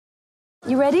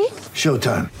You ready?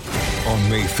 Showtime. On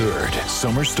May 3rd,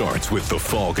 summer starts with The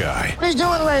Fall Guy. Let's do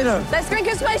it later. Let's drink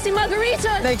a spicy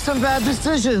margarita. Make some bad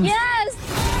decisions. Yes!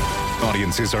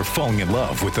 Audiences are falling in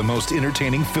love with the most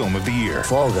entertaining film of the year.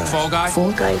 Fall Guy. Fall Guy?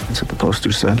 Fall Guy. That's what the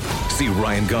poster said. See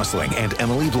Ryan Gosling and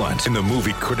Emily Blunt in the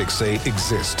movie critics say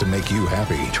exists to make you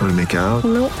happy. Trying to make it out?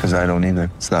 Nope. Because I don't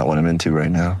either. It's not what I'm into right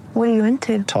now. What are you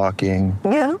into? Talking.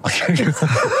 Yeah.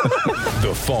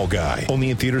 The Fall Guy.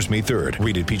 Only in theaters May 3rd.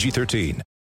 Rated PG-13.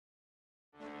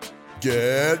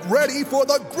 Get ready for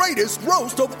the greatest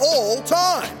roast of all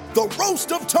time. The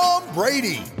Roast of Tom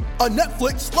Brady. A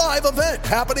Netflix live event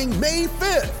happening May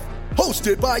 5th.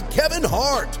 Hosted by Kevin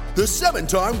Hart. The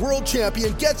 7-time world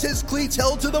champion gets his cleats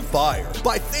held to the fire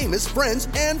by famous friends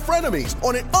and frenemies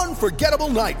on an unforgettable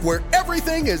night where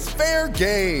everything is fair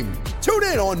game. Tune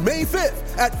in on May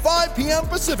 5th at 5 p.m.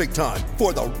 Pacific time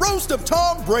for the Roast of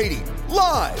Tom Brady.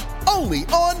 Live only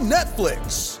on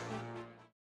Netflix.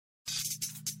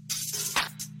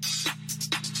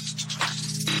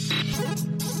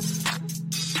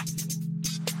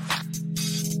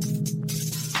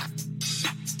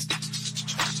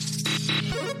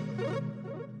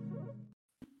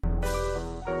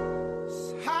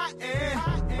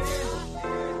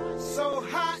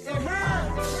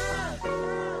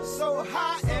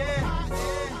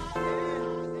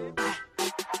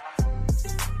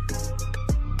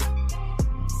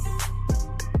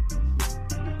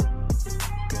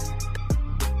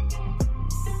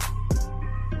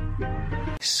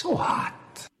 So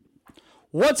hot.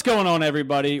 What's going on,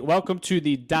 everybody? Welcome to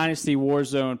the Dynasty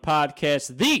Warzone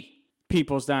podcast, the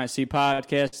People's Dynasty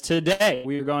podcast. Today,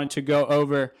 we are going to go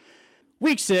over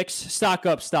Week 6, stock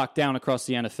up, stock down across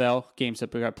the NFL, games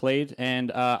that got played.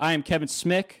 And I am Kevin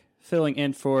Smick, filling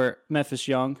in for Memphis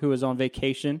Young, who is on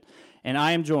vacation. And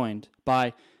I am joined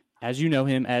by, as you know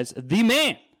him, as the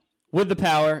man with the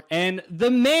power and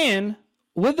the man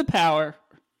with the power,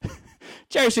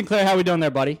 Jerry Sinclair. How we doing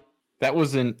there, buddy? That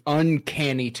was an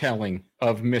uncanny telling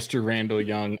of Mr. Randall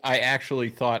Young. I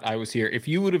actually thought I was here. If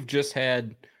you would have just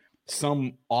had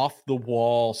some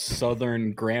off-the-wall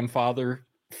Southern grandfather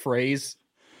phrase,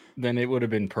 then it would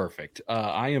have been perfect.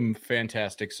 I am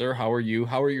fantastic, sir. How are you?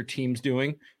 How are your teams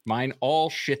doing? Mine all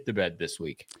shit the bed this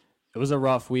week. It was a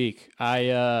rough week.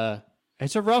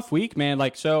 It's a rough week, man.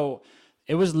 So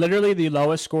it was literally the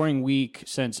lowest scoring week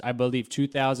since, I believe,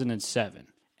 2007.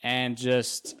 And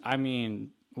just,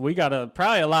 we got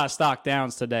probably a lot of stock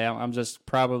downs today. I'm just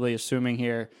probably assuming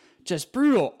here. Just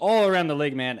brutal all around the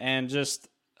league, man. And just,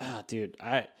 dude,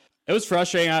 it was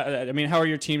frustrating. How are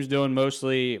your teams doing?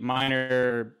 Mostly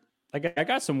minor. I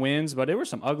got some wins, but there were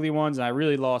some ugly ones, and I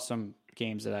really lost some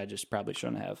games that I just probably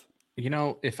shouldn't have. You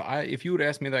know, if you would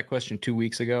ask me that question 2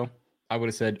 weeks ago, I would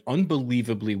have said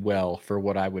unbelievably well for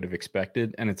what I would have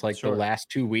expected. And it's like The last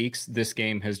 2 weeks, this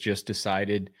game has just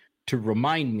decided to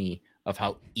remind me of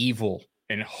how evil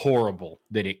and horrible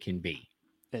that it can be.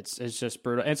 It's just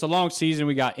brutal. It's a long season.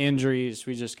 We got injuries.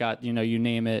 We just got, you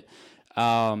name it.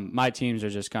 My teams are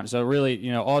just kind of, so really,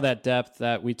 all that depth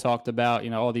that we talked about,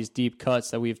 all these deep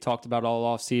cuts that we've talked about all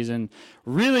off season,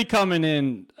 really coming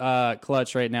in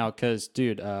clutch right now. Cause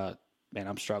dude, man,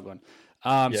 I'm struggling.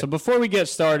 So before we get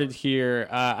started here,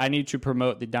 I need to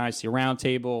promote the Dynasty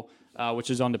Roundtable, which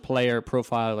is on the Player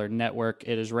Profiler Network.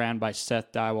 It is ran by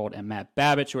Seth Dywald and Matt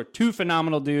Babich, who are two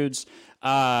phenomenal dudes.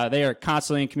 They are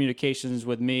constantly in communications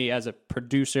with me as a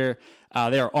producer.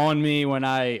 They are on me when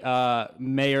I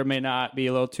may or may not be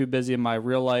a little too busy in my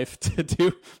real life to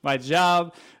do my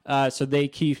job. So they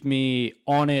keep me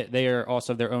on it. They are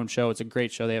also their own show. It's a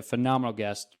great show. They have phenomenal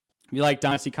guests. If you like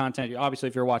Dynasty content, obviously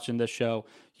if you're watching this show,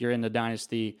 you're in the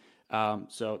Dynasty.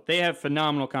 So they have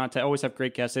phenomenal content. Always have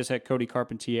great guests. They just had Cody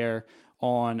Carpentier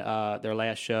on their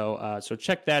last show. So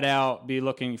check that out. Be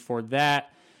looking for that.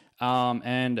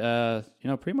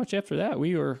 Pretty much after that,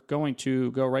 we are going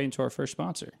to go right into our first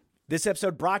sponsor. This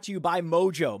episode brought to you by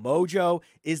Mojo. Mojo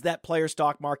is that player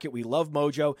stock market. We love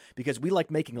Mojo because we like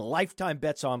making lifetime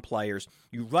bets on players.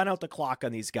 You run out the clock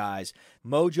on these guys.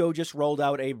 Mojo just rolled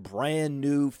out a brand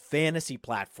new fantasy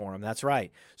platform. That's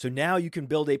right. So now you can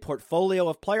build a portfolio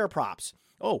of player props.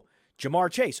 Oh, Jamar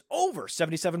Chase, over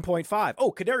 77.5.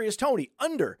 Oh, Kadarius Toney,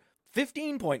 under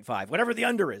 15.5. Whatever the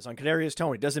under is on Kadarius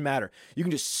Toney, doesn't matter. You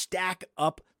can just stack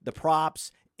up the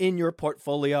props in your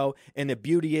portfolio. And the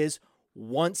beauty is,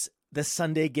 once the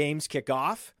Sunday games kick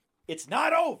off, it's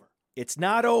not over. It's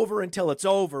not over until it's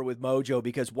over with Mojo,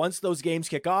 because once those games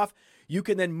kick off, you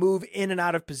can then move in and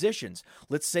out of positions.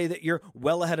 Let's say that you're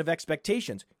well ahead of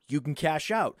expectations. You can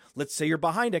cash out. Let's say you're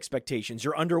behind expectations.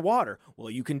 You're underwater. Well,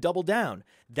 you can double down.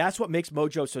 That's what makes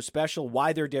Mojo so special,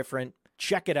 why they're different.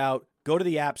 Check it out. go to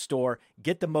the App Store,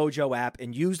 get the Mojo app,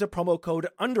 and use the promo code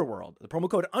Underworld. The promo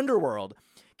code Underworld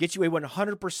gets you a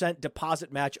 100%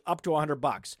 deposit match up to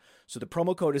 $100. So the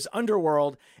promo code is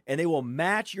Underworld, and they will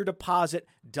match your deposit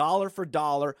dollar for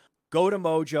dollar. Go to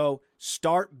Mojo,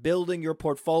 start building your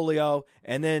portfolio,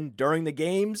 and then during the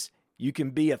games, you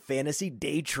can be a fantasy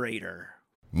day trader.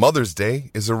 Mother's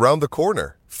Day is around the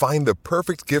corner. Find the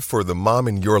perfect gift for the mom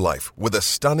in your life with a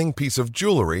stunning piece of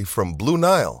jewelry from Blue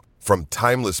Nile. From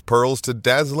timeless pearls to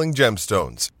dazzling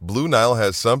gemstones, Blue Nile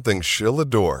has something she'll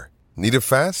adore. Need it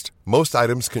fast? Most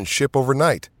items can ship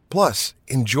overnight. Plus,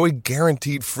 enjoy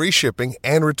guaranteed free shipping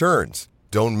and returns.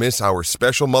 Don't miss our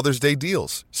special Mother's Day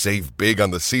deals. Save big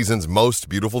on the season's most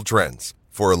beautiful trends.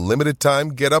 For a limited time,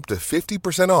 get up to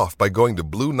 50% off by going to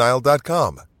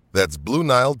BlueNile.com. That's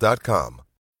BlueNile.com.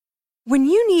 When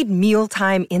you need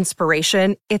mealtime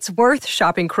inspiration, it's worth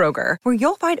shopping Kroger, where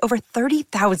you'll find over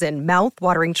 30,000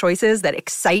 mouth-watering choices that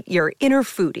excite your inner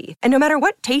foodie. And no matter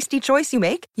what tasty choice you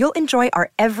make, you'll enjoy our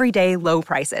everyday low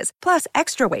prices, plus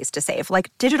extra ways to save,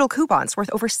 like digital coupons worth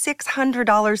over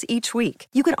 $600 each week.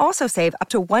 You can also save up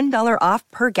to $1 off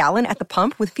per gallon at the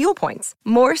pump with fuel points.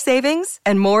 More savings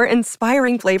and more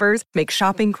inspiring flavors make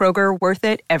shopping Kroger worth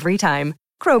it every time.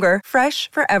 Kroger, fresh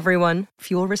for everyone.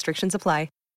 Fuel restrictions apply.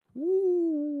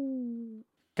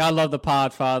 God love the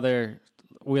Podfather,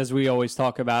 as we always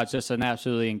talk about, just an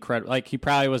absolutely incredible, like he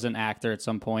probably was an actor at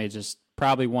some point, just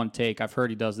probably one take. I've heard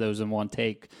he does those in one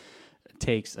takes.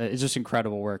 It's just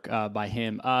incredible work by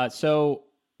him. So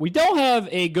we don't have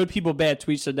a good people, bad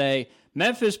tweets today.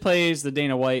 Memphis plays the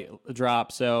Dana White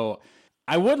drop. So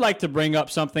I would like to bring up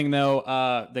something though,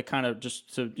 that kind of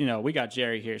just to, we got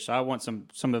Jerry here. So I want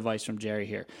some advice from Jerry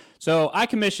here. So I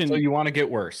commissioned. So you want to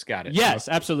get worse. Got it. Yes,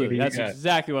 absolutely. That's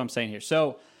exactly what I'm saying here.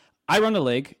 So I run a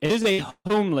league. It is a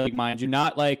home league, mind you,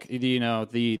 not like the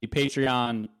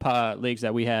Patreon leagues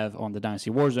that we have on the Dynasty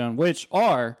Warzone, which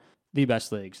are the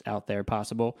best leagues out there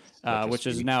possible, which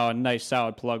is now a nice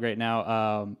solid plug right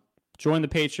now. Join the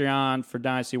Patreon for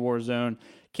Dynasty Warzone.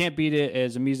 Can't beat it.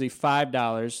 It's a measly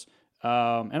 $5.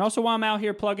 And also while I'm out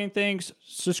here plugging things,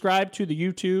 subscribe to the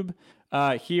YouTube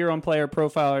here on Player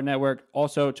Profiler Network,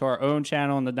 also to our own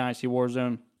channel in the Dynasty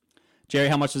Warzone. Jerry,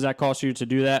 how much does that cost you to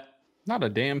do that? Not a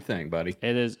damn thing, buddy.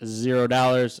 It is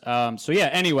 $0. So yeah,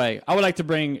 anyway, I would like to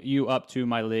bring you up to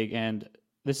my league, and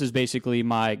this is basically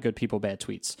my good people, bad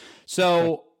tweets.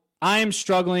 So I'm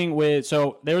struggling with,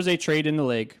 so there was a trade in the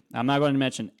league. I'm not going to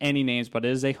mention any names, but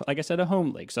it is like I said, a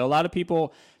home league. So a lot of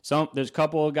people, there's a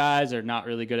couple of guys that are not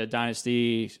really good at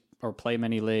Dynasty or play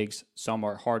many leagues. Some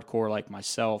are hardcore like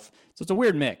myself. So it's a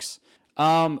weird mix.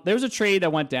 There was a trade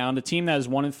that went down. The team that is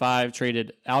 1-5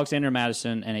 traded Alexander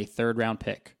Madison and a 3rd round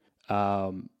pick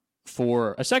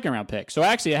for a 2nd round pick. So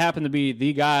actually it happened to be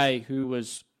the guy who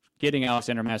was getting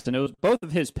Alexander Madison. It was both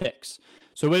of his picks.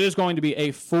 So it is going to be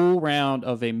a full round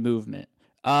of a movement.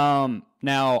 Now,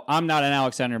 I'm not an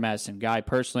Alexander Madison guy.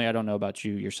 Personally, I don't know about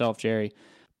you yourself, Jerry.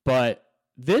 But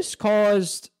this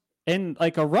caused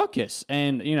a ruckus.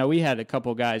 And, we had a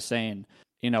couple guys saying,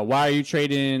 why are you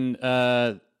trading,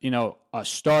 a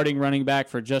starting running back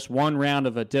for just one round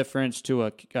of a difference to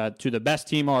the best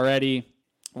team already?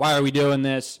 Why are we doing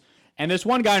this? And this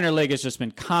one guy in our league has just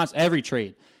been constant, every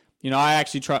trade. I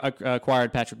actually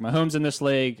acquired Patrick Mahomes in this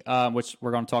league, which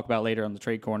we're going to talk about later on the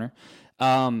trade corner.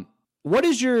 What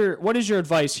is your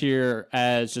advice here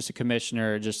as just a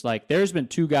commissioner? Just like there's been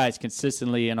 2 guys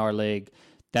consistently in our league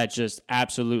that just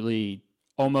absolutely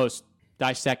almost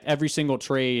dissect every single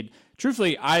trade.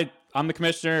 Truthfully, I'm the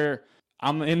commissioner.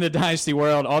 I'm in the Dynasty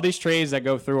world. All these trades that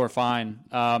go through are fine.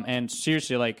 And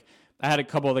seriously, I had a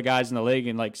couple of the guys in the league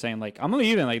and saying I'm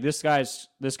leaving. This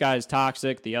guy's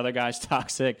toxic. The other guy's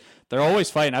toxic. They're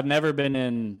always fighting. I've never been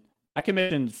in. I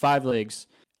commissioned 5 leagues.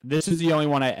 This is the only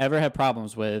one I ever had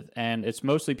problems with, and it's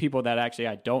mostly people that actually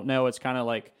I don't know. It's kind of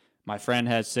like my friend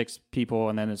has 6 people,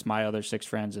 and then it's my other 6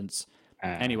 friends. And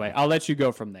anyway, I'll let you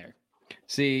go from there.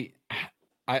 See,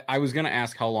 I was going to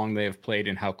ask how long they have played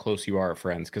and how close you are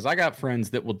friends, because I got friends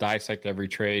that will dissect every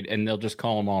trade and they'll just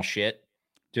call them all shit.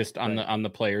 Just on the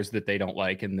players that they don't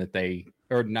like and that they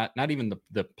or not even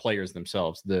the players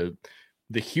themselves, the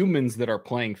humans that are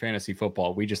playing fantasy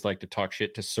football. We just like to talk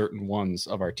shit to certain ones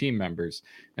of our team members,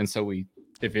 and so we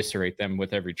eviscerate them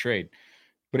with every trade.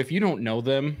 But if you don't know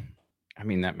them, I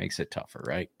mean, that makes it tougher,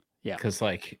 right? Yeah, because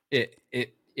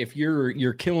if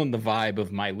you're killing the vibe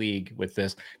of my league with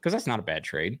this, because that's not a bad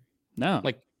trade. No,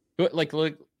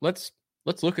 let's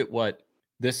look at what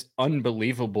this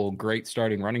unbelievable great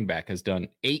starting running back has done.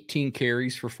 18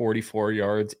 carries for 44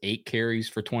 yards, 8 carries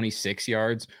for 26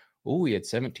 yards. Oh, he had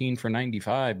 17 for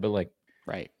 95, but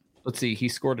right. Let's see. He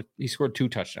scored 2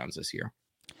 touchdowns this year.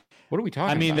 What are we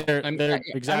talking I mean, about? they're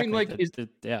exactly. I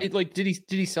mean, like, did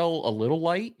he sell a little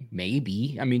light?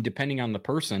 Maybe. I mean, depending on the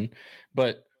person,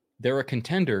 but they're a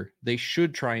contender. They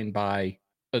should try and buy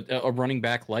a running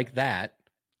back like that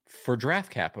for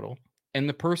draft capital. And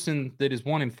the person that is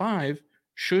 1-5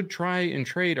 should try and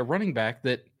trade a running back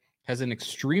that has an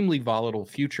extremely volatile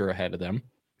future ahead of them,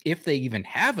 if they even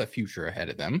have a future ahead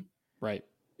of them, right?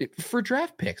 For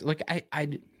draft picks. Like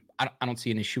I don't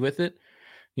see an issue with it.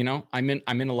 You know, I'm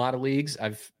in a lot of leagues.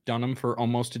 I've done them for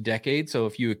almost a decade. So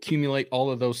if you accumulate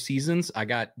all of those seasons, I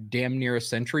got damn near a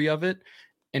century of it,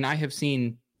 and I have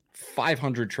seen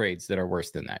 500 trades that are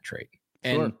worse than that trade.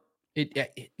 And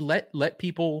let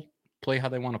people play how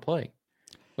they want to play.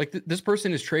 Like this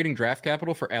person is trading draft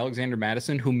capital for Alexander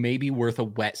Mattison, who may be worth a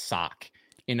wet sock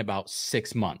in about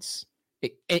 6 months.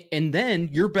 And then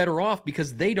you're better off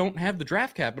because they don't have the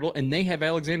draft capital and they have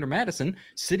Alexander Mattison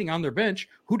sitting on their bench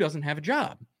who doesn't have a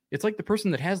job. It's like the person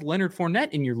that has Leonard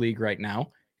Fournette in your league right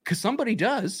now, because somebody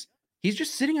does. He's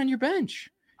just sitting on your bench.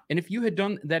 And if you had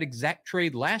done that exact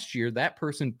trade last year, that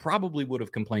person probably would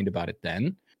have complained about it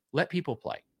then. Let people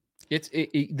play.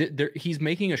 He's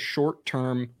making a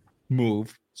short-term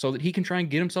move so that he can try and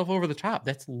get himself over the top.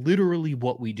 That's literally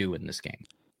what we do in this game.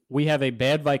 We have a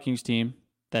bad Vikings team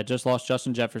that just lost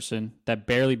Justin Jefferson, that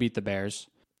barely beat the Bears,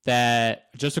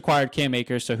 that just acquired Cam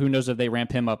Akers, so who knows if they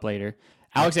ramp him up later.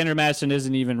 Alexander Mattison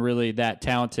isn't even really that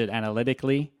talented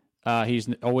analytically. He's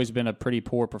always been a pretty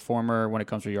poor performer when it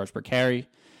comes to yards per carry.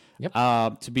 Yep.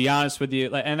 To be honest with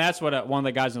you, and that's what one of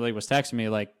the guys in the league was texting me,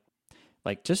 like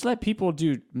just let people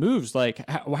do moves. Like,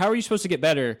 how are you supposed to get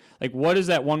better? Like, what is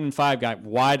that 1-5 guy?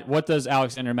 What does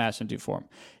Alexander Mattison do for him?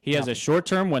 He has a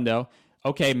short-term window.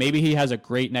 Okay, maybe he has a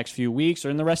great next few weeks or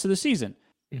in the rest of the season.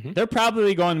 Mm-hmm. They're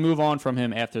probably going to move on from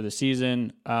him after the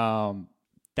season.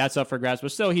 That's up for grabs.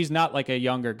 But still, he's not like a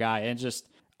younger guy. And just,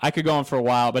 I could go on for a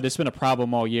while, but it's been a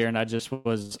problem all year. And I just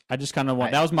kind of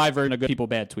want, that was my version of good people,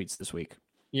 bad tweets this week.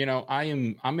 You know,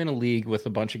 I'm in a league with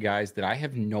a bunch of guys that I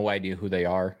have no idea who they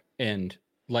are. And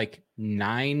like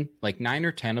nine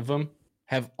or 10 of them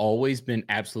have always been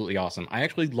absolutely awesome. I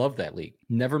actually love that league.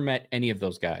 Never met any of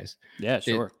those guys. Yeah,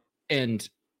 sure. And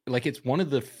like, it's one of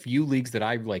the few leagues that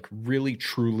I like really,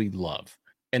 truly love.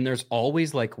 And there's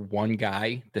always like one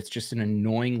guy that's just an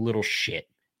annoying little shit.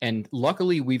 And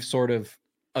luckily we've sort of,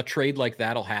 a trade like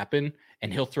that'll happen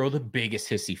and he'll throw the biggest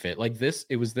hissy fit. Like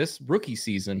it was this rookie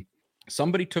season.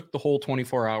 Somebody took the whole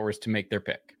 24 hours to make their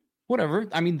pick. Whatever.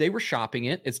 I mean, they were shopping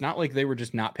it. It's not like they were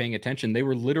just not paying attention. They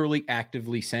were literally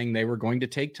actively saying they were going to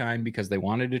take time because they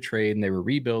wanted to trade and they were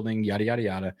rebuilding, yada, yada,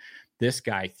 yada. This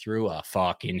guy threw a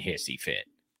fucking hissy fit.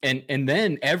 And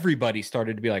then everybody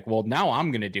started to be like, well, now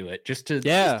I'm going to do it just to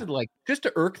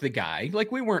irk the guy.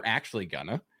 Like, we weren't actually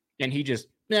gonna. And he just,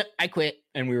 I quit.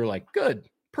 And we were like, good,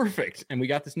 perfect. And we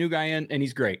got this new guy in and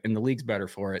he's great. And the league's better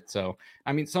for it. So,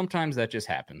 I mean, sometimes that just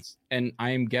happens. And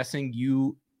I am guessing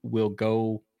you will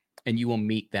go and you will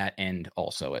meet that end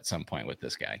also at some point with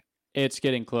this guy. It's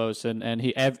getting close, and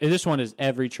this one is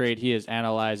every trade he is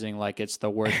analyzing like it's the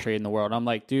worst trade in the world. I'm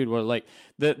like, dude, well, like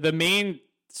the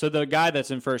guy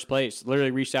that's in first place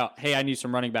literally reached out, hey, I need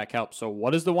some running back help. So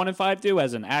what does the 1-5 do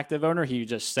as an active owner? He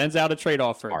just sends out a trade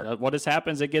offer. What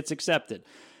happens? It gets accepted.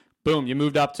 Boom, you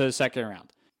moved up to the second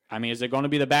round. I mean, is it going to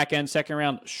be the back end second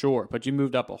round? Sure, but you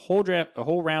moved up a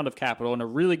whole round of capital in a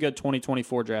really good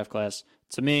 2024 draft class.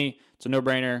 To me, it's a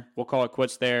no-brainer. We'll call it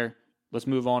quits there. Let's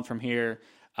move on from here.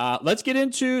 Let's get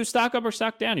into stock up or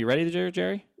stock down. You ready,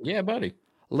 Jerry? Yeah, buddy.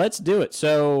 Let's do it.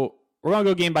 So we're going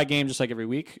to go game by game just like every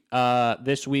week.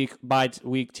 This week,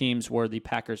 by-week teams were the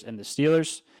Packers and the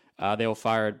Steelers. They will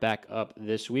fire it back up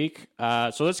this week.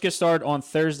 So let's get started on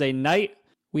Thursday night.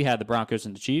 We had the Broncos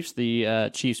and the Chiefs. The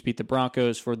Chiefs beat the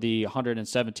Broncos for the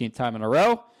 117th time in a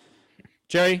row.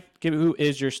 Jerry, who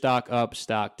is your stock up,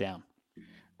 stock down?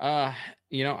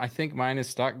 I think mine is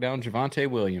stock down Javonte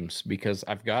Williams because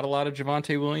I've got a lot of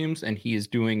Javonte Williams and he is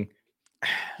doing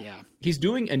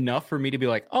enough for me to be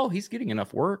like, oh, he's getting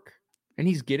enough work and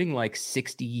he's getting like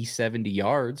 60, 70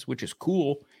 yards, which is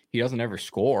cool. He doesn't ever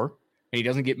score and he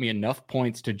doesn't get me enough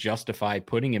points to justify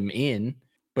putting him in,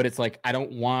 but it's like, I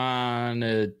don't want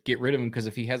to get rid of him because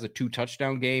if he has a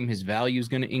 2-touchdown game, his value is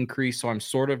going to increase. So I'm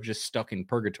sort of just stuck in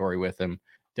purgatory with him.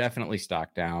 Definitely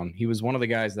stock down. He was one of the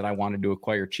guys that I wanted to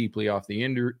acquire cheaply off the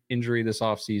injury this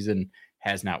offseason.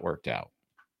 Has not worked out.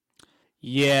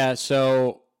 Yeah,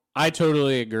 so I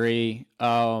totally agree.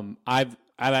 I've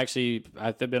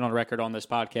been on record on this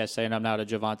podcast saying I'm not a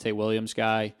Javonte Williams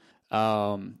guy.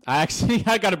 I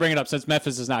got to bring it up since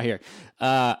Memphis is not here.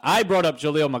 I brought up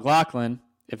Jaleel McLaughlin,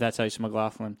 if that's how you say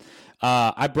McLaughlin.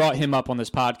 I brought him up on this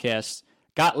podcast.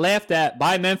 Got laughed at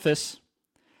by Memphis.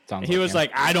 He was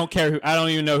like, I don't care. I don't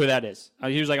even know who that is.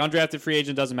 He was like, undrafted free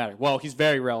agent, doesn't matter. Well, he's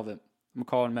very relevant. I'm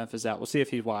calling Memphis out. We'll see if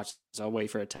he watches. I'll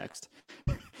wait for a text.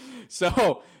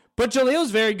 But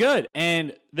Jaleel's very good.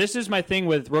 And this is my thing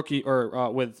with rookie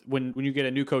or with when you get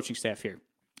a new coaching staff here.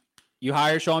 You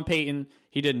hire Sean Payton.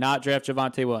 He did not draft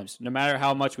Javonte Williams. No matter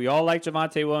how much we all like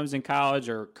Javonte Williams in college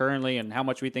or currently and how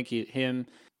much we think him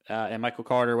and Michael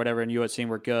Carter, whatever, in USC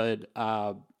were good,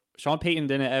 Sean Payton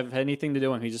didn't have anything to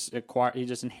do with him. He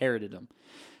just inherited them.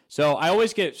 So I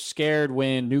always get scared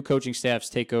when new coaching staffs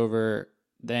take over.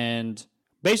 And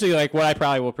basically, like what I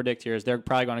probably will predict here is they're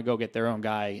probably going to go get their own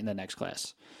guy in the next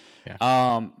class.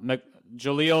 Yeah.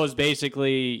 Jaleel is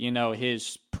basically,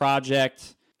 his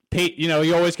project.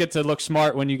 You always get to look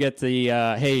smart when you get the,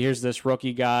 hey, here's this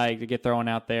rookie guy to get thrown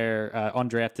out there,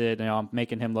 undrafted. I'm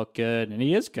making him look good. And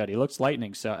he is good. He looks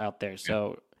lightning out there.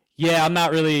 So, yeah, I'm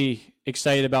not really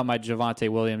excited about my Javonte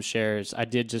Williams shares. I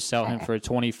did just sell him for a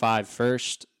 25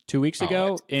 first 2 weeks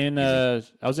ago. I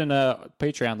was in a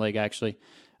Patreon league, actually,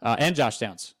 and Josh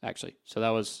Downs, actually. So that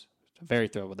was very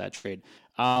thrilled with that trade.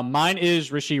 Mine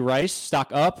is Rashee Rice,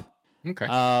 stock up. Okay.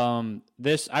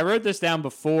 I wrote this down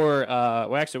before.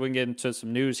 Well, actually, we can get into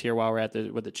some news here while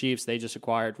we're with the Chiefs. They just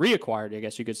reacquired, I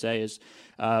guess you could say, is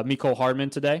Mecole Hardman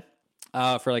today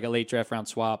for like a late draft round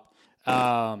swap.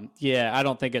 Yeah, I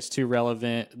don't think it's too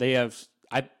relevant. They have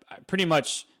I pretty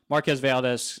much Marquez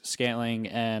Valdez-Scantling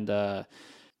and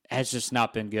has just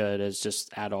not been good as just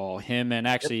at all. Him and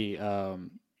actually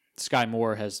Sky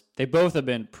Moore they both have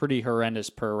been pretty horrendous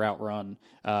per route run.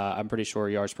 I'm pretty sure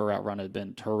yards per route run have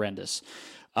been horrendous.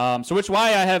 So which why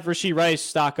I have Rashee Rice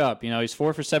stock up. He's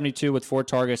 4 for 72 with 4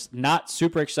 targets. Not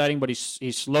super exciting, but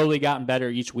he's slowly gotten better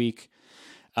each week.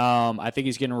 I think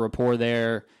he's getting a rapport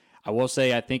there. I will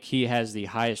say I think he has the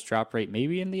highest drop rate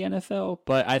maybe in the NFL,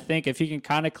 but I think if he can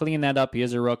kind of clean that up, he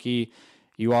is a rookie.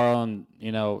 You are on,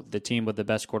 the team with the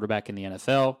best quarterback in the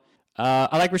NFL.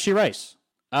 I like Rashee Rice.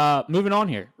 Moving on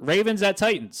here. Ravens at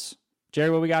Titans. Jerry,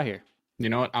 what we got here? You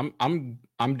know what?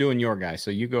 I'm doing your guy,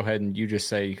 so you go ahead and you just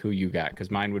say who you got,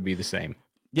 because mine would be the same.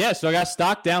 Yeah, so I got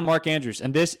stock down Mark Andrews,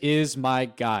 and this is my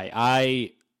guy.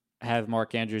 I have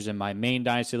Mark Andrews in my main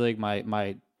Dynasty League,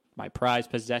 my prize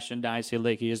possession Dynasty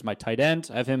League. He is my tight end.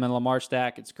 I have him in Lamar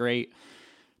stack. It's great.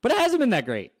 But it hasn't been that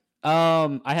great.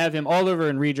 I have him all over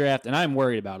in redraft, and I'm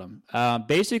worried about him.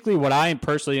 Basically, what I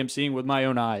personally am seeing with my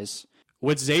own eyes,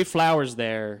 with Zay Flowers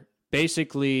there,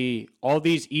 basically all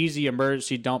these easy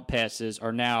emergency dump passes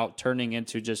are now turning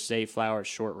into just Zay Flowers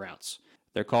short routes.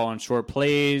 They're calling short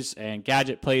plays and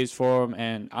gadget plays for him,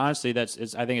 and honestly, I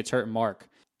think it's hurting Mark.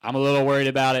 I'm a little worried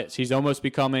about it. He's almost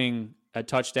becoming a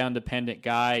touchdown-dependent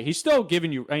guy. He's still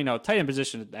giving you, tight end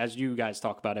position, as you guys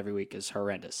talk about every week, is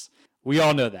horrendous. We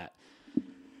all know that.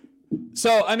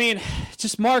 So,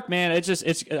 just Mark, man,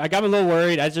 I got a little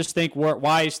worried. I just think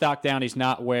why he's stocked down, he's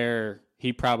not where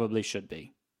he probably should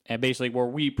be. And basically where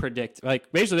we predict,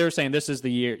 basically they were saying this is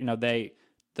the year,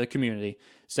 the community,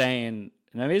 saying,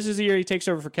 this is the year he takes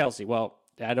over for Kelsey. Well,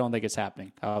 I don't think it's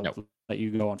happening. I'll let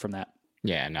you go on from that.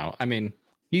 Yeah, no.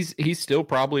 He's still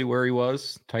probably where he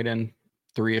was, tight end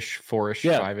 3-ish, 4-ish,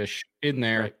 5-ish in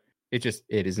there. Right.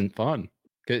 It isn't fun.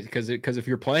 Because if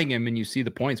you're playing him and you see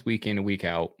the points week in and week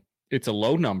out, it's a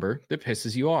low number that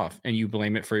pisses you off, and you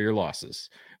blame it for your losses,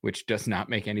 which does not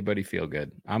make anybody feel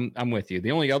good. I'm with you.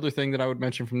 The only other thing that I would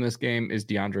mention from this game is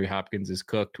DeAndre Hopkins is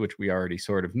cooked, which we already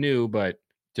sort of knew, but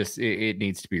just it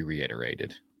needs to be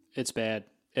reiterated. It's bad.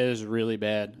 It is really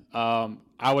bad.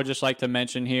 I would just like to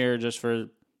mention here, just for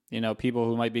people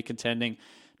who might be contending,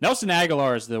 Nelson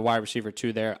Aguilar is the wide receiver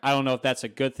 2 there. I don't know if that's a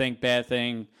good thing, bad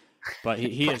thing. But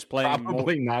he is playing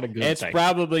probably not a good It's thing.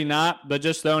 Probably not, but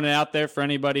just throwing it out there for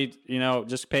anybody,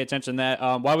 just pay attention to that.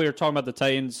 While we were talking about the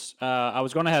Titans, I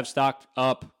was going to have stocked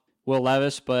up Will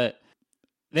Levis, but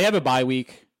they have a bye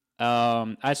week.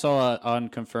 I saw an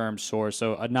unconfirmed source,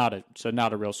 so not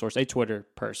a real source, a Twitter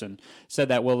person said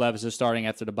that Will Levis is starting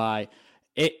after the bye.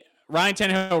 Ryan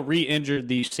Tannehill re-injured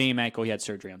the same ankle he had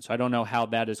surgery on, so I don't know how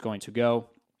that is going to go.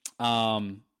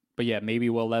 But yeah,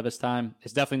 maybe Will Levis time.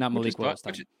 It's definitely not Malik Willis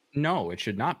time. No, it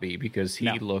should not be, because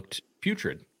he looked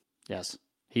putrid. Yes,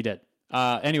 he did.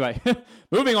 Anyway,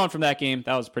 moving on from that game.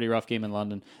 That was a pretty rough game in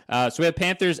London. So we have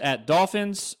Panthers at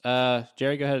Dolphins.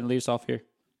 Jerry, go ahead and lead us off here.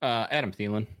 Adam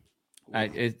Thielen.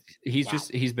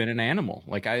 He's been an animal.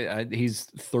 He's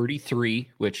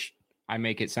 33, which I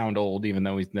make it sound old, even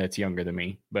though that's younger than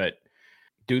me. But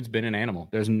dude's been an animal.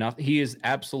 There's nothing. He is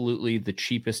absolutely the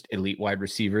cheapest elite wide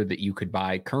receiver that you could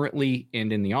buy currently,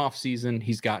 and in the offseason,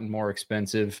 he's gotten more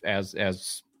expensive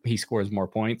as he scores more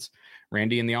points.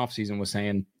 Randy in the offseason was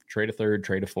saying, trade a third,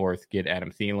 trade a fourth, get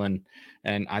Adam Thielen.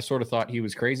 And I sort of thought he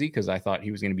was crazy because I thought he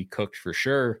was going to be cooked for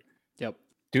sure. Yep.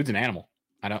 Dude's an animal.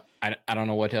 I don't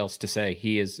know what else to say.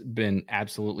 He has been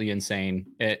absolutely insane.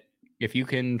 If you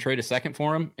can trade a second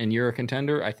for him and you're a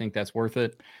contender, I think that's worth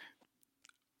it.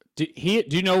 Do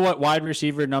you know what wide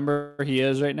receiver number he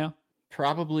is right now?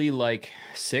 Probably like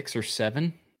 6 or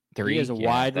 7. 3. He is a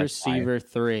wide receiver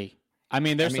 3. I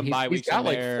mean, there's some bye weeks. He's got in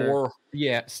like there. 4.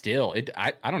 Yeah, still.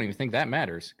 I don't even think that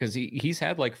matters because he's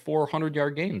had like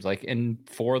 400-yard games. Like in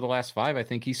 4 of the last 5, I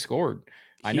think he scored.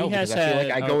 I know because I feel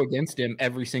like I go against him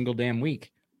every single damn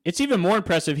week. It's even more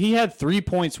impressive. He had 3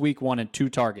 points week 1 and 2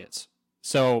 targets.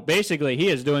 So basically, he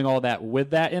is doing all that with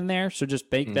that in there. So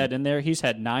just bake that in there. He's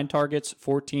had 9 targets,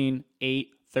 14,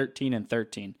 8, 13, and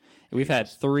 13. And we've had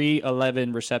 3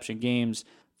 11 reception games,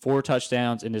 4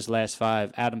 touchdowns in his last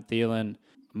 5. Adam Thielen,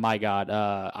 my God.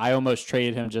 I almost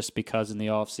traded him just because in the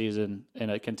offseason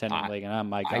in a contending league. And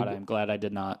my God, I'm glad I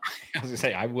did not. I was going to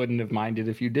say, I wouldn't have minded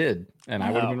if you did. And I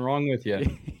would have been wrong with you.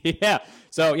 Yeah.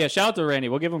 So, yeah, shout out to Randy.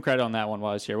 We'll give him credit on that one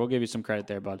while he's here. We'll give you some credit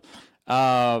there, bud.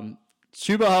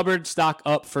 Chuba Hubbard, stock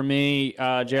up for me.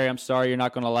 Jerry, I'm sorry you're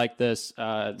not going to like this.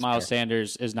 Miles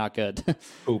Sanders is not good.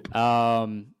 Oop.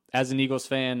 As an Eagles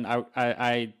fan,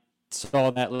 I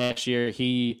saw that last year.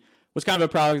 He was kind of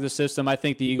a product of the system. I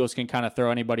think the Eagles can kind of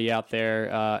throw anybody out there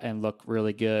and look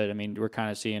really good. I mean, we're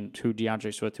kind of seeing who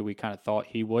DeAndre Swift, who we kind of thought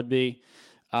he would be.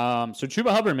 So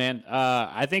Chuba Hubbard, man,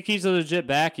 I think he's a legit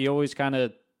back. He always kind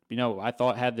of, I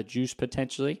thought had the juice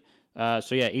potentially.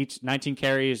 19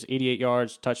 carries, 88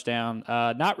 yards, touchdown.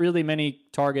 Not really many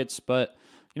targets, but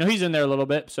he's in there a little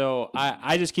bit. So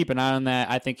I just keep an eye on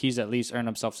that. I think he's at least earned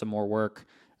himself some more work.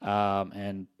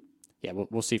 And yeah,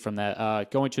 we'll see from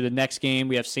that. Going to the next game,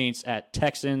 we have Saints at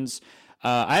Texans.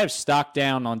 I have stock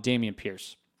down on Dameon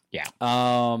Pierce. Yeah.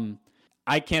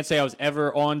 I can't say I was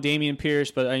ever on Dameon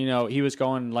Pierce, but he was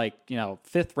going like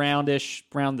 5th roundish,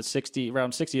 around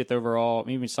 60th overall,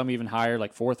 maybe some even higher,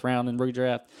 like 4th round in rookie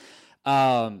draft.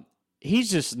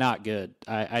 He's just not good.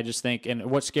 I just think, and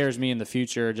what scares me in the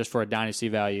future, just for a dynasty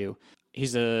value,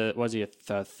 is he a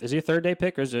 3rd day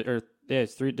pick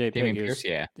it's 3rd day pick. Pierce,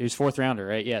 yeah. He was 4th rounder,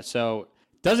 right? Yeah. So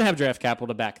doesn't have draft capital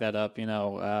to back that up.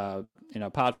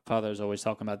 Podfather is always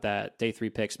talking about that. Day 3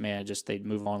 picks, man, just they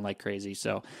move on like crazy.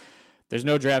 So there's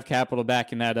no draft capital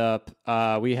backing that up.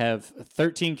 We have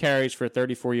 13 carries for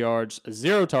 34 yards,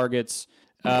 0 targets,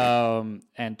 and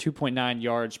 2.9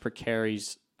 yards per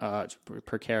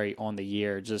carry on the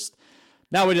year. Just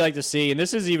not what you like to see. And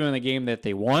this is even in the game that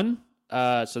they won.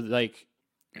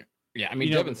 Yeah, I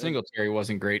mean, Devin Singletary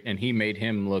wasn't great, and he made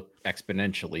him look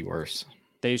exponentially worse.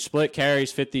 They split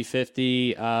carries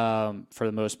 50-50 for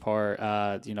the most part.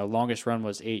 Longest run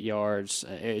was 8 yards.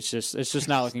 It's just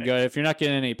not looking good. If you're not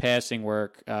getting any passing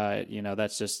work,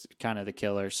 that's just kind of the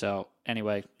killer. So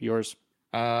anyway, yours.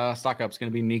 Stock up's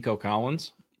going to be Nico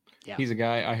Collins. Yeah. He's a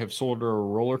guy I have sort of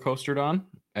roller coastered on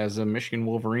as a Michigan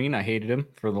Wolverine. I hated him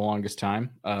for the longest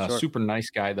time. Sure. Super nice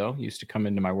guy though. Used to come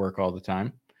into my work all the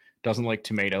time. Doesn't like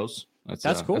tomatoes.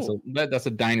 That's cool. That's a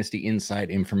Dynasty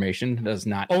inside information. Does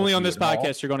not only on this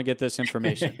podcast you're going to get this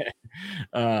information.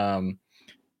 And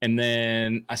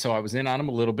then I was in on him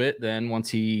a little bit. Then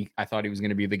once I thought he was going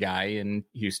to be the guy in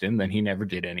Houston. Then he never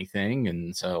did anything.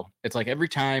 And so it's like every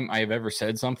time I have ever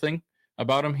said something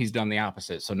about him, he's done the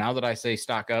opposite. So now that I say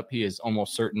stock up, he is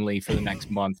almost certainly for the next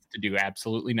month to do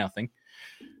absolutely nothing.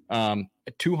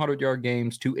 200-yard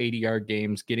games, 280-yard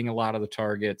games, getting a lot of the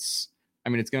targets. I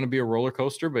mean, it's going to be a roller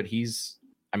coaster, but he's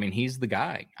the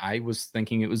guy. I was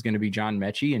thinking it was going to be John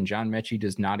Mechie, and John Mechie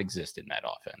does not exist in that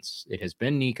offense. It has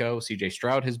been Nico. CJ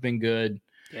Stroud has been good.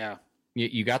 Yeah.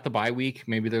 You got the bye week.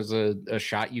 Maybe there's a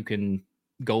shot you can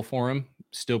go for him.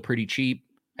 Still pretty cheap.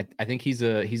 I think he's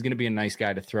going to be a nice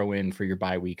guy to throw in for your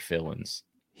bye week fill-ins.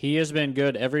 He has been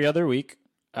good every other week.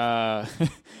 So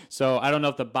I don't know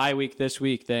if the bye week this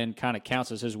week then kind of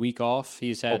counts as his week off.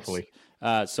 He's had hopefully.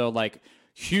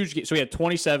 Huge. So he had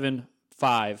 27,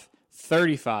 5,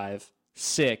 35,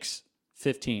 6,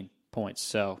 15 points.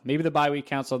 So maybe the bye week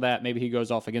counts on that. Maybe he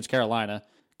goes off against Carolina.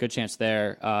 Good chance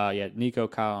there. Nico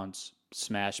Collins,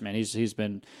 smash, man. He's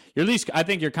been your least. I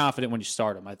think you're confident when you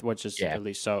start him, which is at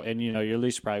least so. And you're at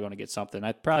least probably going to get something.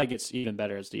 It probably gets even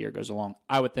better as the year goes along,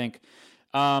 I would think.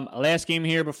 Last game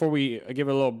here before we give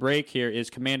it a little break here is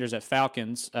Commanders at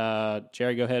Falcons.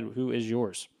 Jerry, go ahead. Who is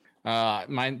yours?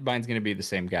 Mine's going to be the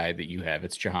same guy that you have.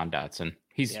 It's Jahan Dotson.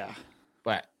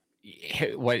 But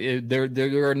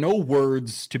there are no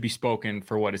words to be spoken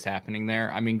for what is happening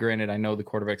there. I mean, granted, I know the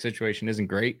quarterback situation isn't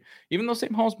great, even though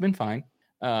St. Paul's been fine.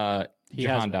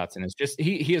 Jahan Dotson is just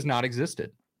he has not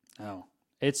existed. Oh,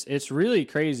 it's really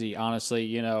crazy, honestly.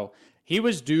 he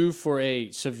was due for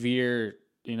a severe,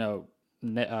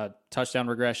 touchdown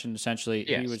regression. Essentially,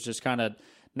 Yes. He was just kind of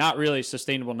not really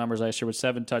sustainable numbers last year with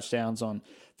 7 touchdowns on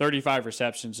 35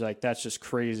 receptions. Like, that's just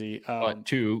crazy. But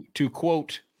to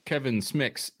quote Kevin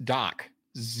Smick's doc,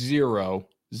 0,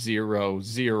 0,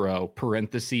 0,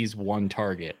 parentheses, 1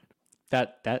 target.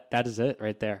 That is it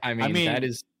right there. I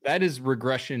mean that is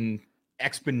regression,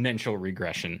 exponential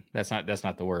regression. That's not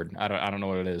the word. I don't know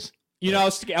what it is. I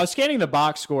was scanning the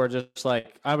box score, just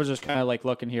like I was just kind of like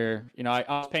looking here. I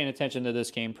was paying attention to this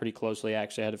game pretty closely.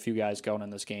 Actually, I had a few guys going in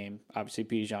this game. Obviously,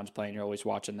 Bijan's playing. You're always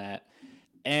watching that.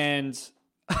 And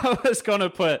I was going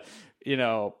to put,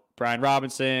 Brian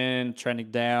Robinson trending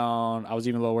down. I was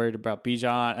even a little worried about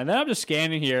Bijan. And then I'm just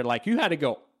scanning here. Like, you had to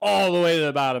go all the way to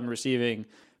the bottom receiving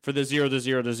for the 0 to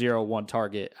 0 to 0 1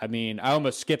 target. I mean, I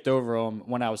almost skipped over them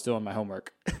when I was doing my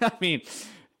homework. I mean,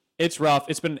 it's rough.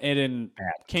 Can't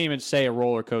even say a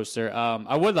roller coaster.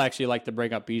 I would actually like to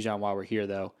bring up Bijan while we're here,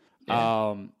 though.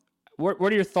 Yeah. What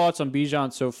are your thoughts on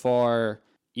Bijan so far?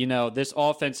 This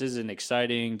offense isn't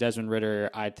exciting. Desmond Ridder,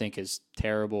 I think, is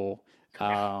terrible.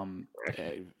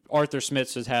 Arthur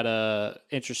Smith has had a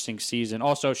interesting season.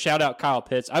 Also, shout out Kyle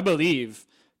Pitts. I believe,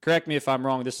 correct me if I'm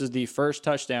wrong, this is the first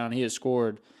touchdown he has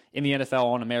scored in the NFL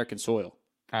on American soil.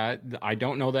 I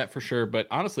don't know that for sure, but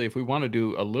honestly, if we want to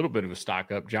do a little bit of a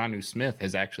stock up, Jonnu Smith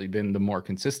has actually been the more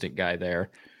consistent guy there.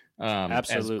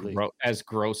 Absolutely. As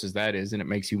gross as that is, and it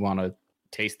makes you want to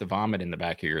taste the vomit in the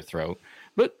back of your throat.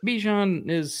 But Bijan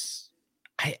is,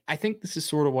 I think this is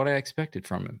sort of what I expected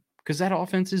from him, because that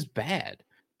offense is bad,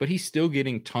 but he's still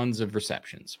getting tons of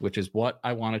receptions, which is what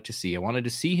I wanted to see. I wanted to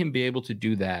see him be able to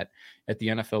do that at the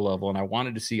NFL level, and I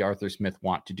wanted to see Arthur Smith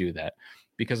want to do that,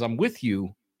 because I'm with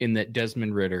you in that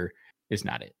Desmond Ridder is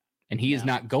not it, and he is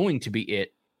not going to be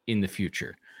it in the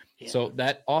future. Yeah. So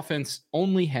that offense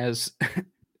only has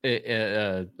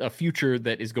a future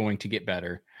that is going to get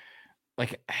better.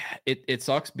 Like, it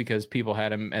sucks because people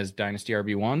had him as Dynasty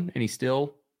RB1, and he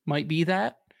still might be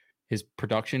that. His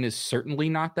production is certainly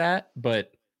not that,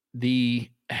 but the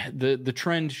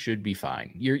trend should be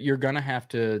fine. You're gonna have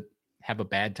to have a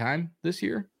bad time this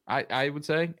year, I would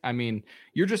say. I mean,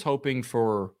 you're just hoping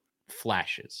for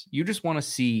flashes. You just want to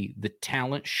see the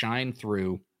talent shine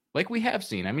through, like we have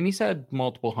seen. I mean, he's had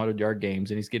multiple 100-yard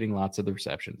games and he's getting lots of the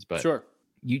receptions, but sure,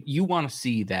 you want to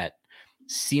see that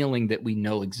ceiling that we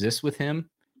know exists with him,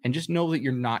 and just know that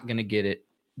you're not going to get it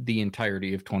the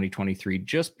entirety of 2023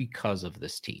 just because of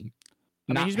this team.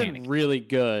 I mean, he's been really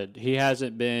good. He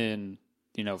hasn't been,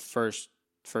 first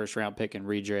round pick in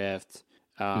redraft.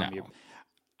 No.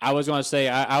 I was going to say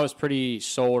I was pretty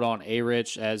sold on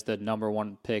A-Rich as the number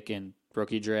 1 pick in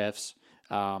rookie drafts.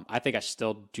 I think I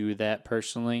still do that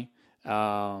personally.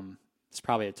 It's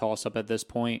probably a toss-up at this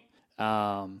point.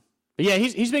 But yeah,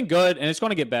 he's been good, and it's going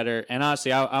to get better. And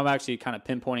honestly, I'm actually kind of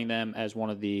pinpointing them as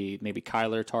one of the maybe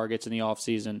Kyler targets in the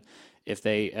offseason if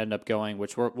they end up going,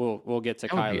 which we'll get to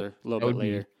Kyler a little bit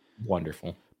later.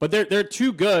 Wonderful. But they're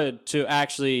too good to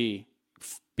actually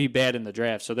be bad in the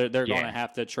draft, so they're going to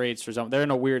have to trade for something. They're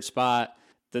in a weird spot.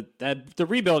 The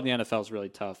rebuild in the NFL is really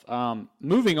tough.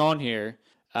 Moving on here,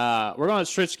 we're going to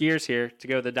switch gears here to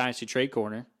go to the Dynasty Trade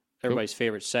Corner, everybody's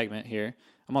favorite segment here.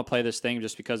 I'm going to play this thing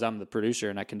just because I'm the producer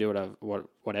and I can do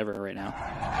whatever right now.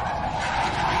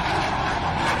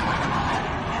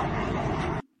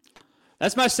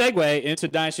 That's my segue into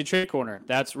Dynasty Trade Corner.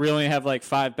 That's really have like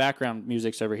 5 background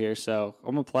musics over here, so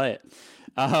I'm going to play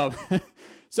it.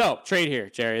 So, trade here,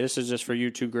 Jerry. This is just for you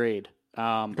to grade.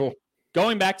 Cool.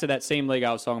 Going back to that same league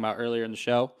I was talking about earlier in the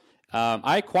show,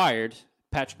 I acquired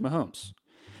Patrick Mahomes.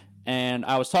 And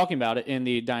I was talking about it in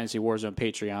the Dynasty Warzone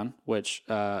Patreon, which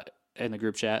in the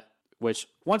group chat, which,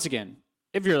 once again,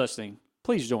 if you're listening,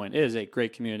 please join. It is a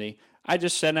great community. I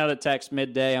just sent out a text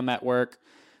midday. I'm at work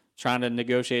trying to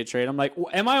negotiate a trade. I'm like,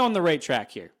 am I on the right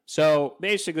track here? So,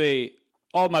 basically,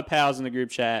 all my pals in the group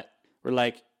chat were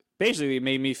like, basically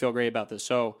made me feel great about this.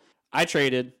 So I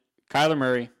traded Kyler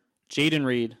Murray, Jaden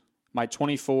Reed, my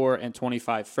 24 and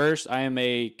 25 first. I am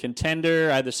a contender.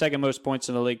 I have the second most points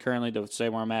in the league currently to say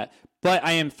where I'm at, but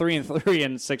I am 3-3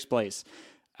 in 6th place.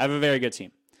 I have a very good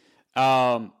team.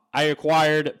 I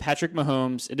acquired Patrick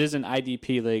Mahomes. It is an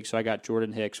IDP league, so I got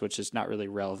Jordan Hicks, which is not really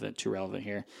too relevant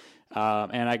here.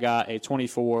 And I got a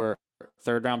 24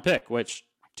 third-round pick, which,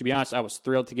 to be honest, I was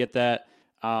thrilled to get that.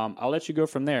 I'll let you go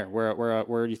from there.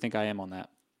 Where do you think I am on that?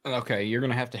 Okay, you're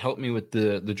going to have to help me with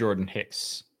the Jordan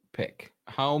Hicks pick.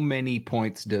 How many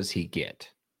points does he get?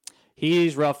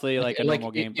 He's roughly like a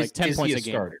normal game, like 10 points a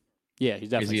game. Starter? Yeah, he's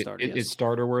definitely starter. Is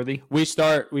starter worthy? We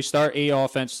start 8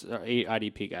 offense, 8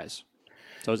 IDP guys.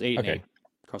 So it's 8 and 8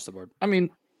 across the board. I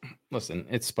mean, listen,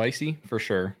 it's spicy for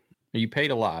sure. You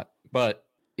paid a lot, but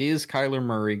is Kyler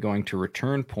Murray going to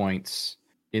return points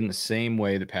in the same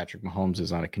way that Patrick Mahomes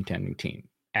is on a contending team?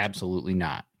 Absolutely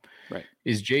not. Right.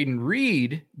 Is Jaden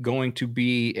Reed going to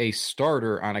be a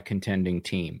starter on a contending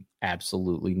team?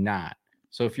 Absolutely not.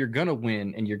 So if you're going to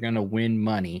win and you're going to win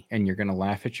money and you're going to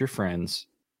laugh at your friends,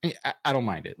 I don't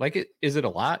mind it. Like, is it a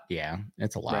lot? Yeah,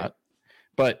 it's a lot. Right.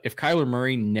 But if Kyler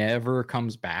Murray never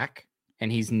comes back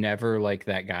and he's never like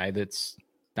that guy that's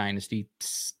Dynasty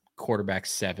quarterback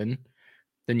 7,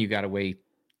 then you got to weigh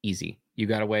easy. You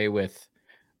got to weigh with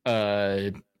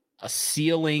a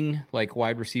ceiling like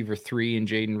wide receiver 3 in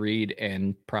Jaden Reed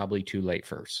and probably too late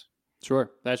first.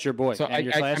 Sure, that's your boy. So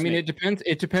I mean, it depends.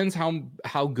 It depends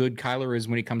how good Kyler is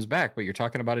when he comes back. But you're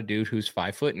talking about a dude who's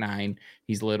 5'9".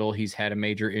 He's little. He's had a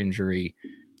major injury.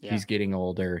 Yeah. He's getting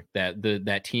older.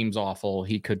 That team's awful.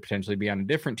 He could potentially be on a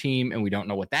different team, and we don't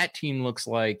know what that team looks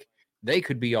like. They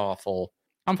could be awful.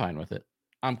 I'm fine with it.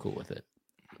 I'm cool with it.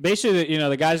 Basically,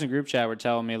 the guys in group chat were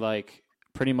telling me like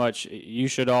pretty much you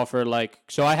should offer like.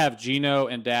 So I have Geno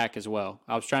and Dak as well.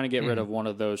 I was trying to get rid of one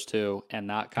of those two and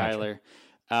not Kyler.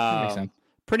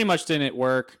 Pretty much didn't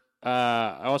work.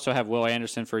 I also have Will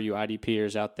Anderson for you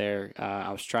IDPers out there.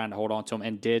 I was trying to hold on to him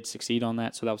and did succeed on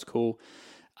that, so that was cool.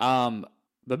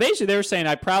 But basically, they were saying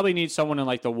I probably need someone in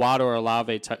like the Waddle or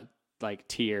Olave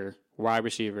tier wide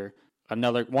receiver,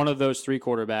 another one of those 3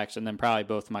 quarterbacks, and then probably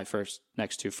both of my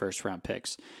next 2 first-round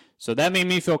picks. So that made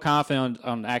me feel confident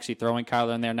on actually throwing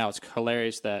Kyler in there. Now it's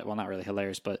hilarious that, well, not really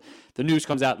hilarious, but the news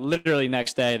comes out literally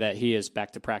next day that he is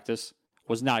back to practice.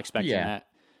 Was not expecting that.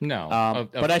 No,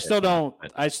 but I still don't.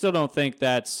 I still don't think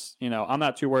that's. I'm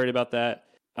not too worried about that.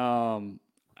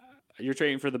 You're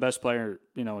trading for the best player,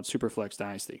 in Superflex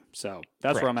Dynasty. So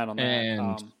that's where I'm at on that.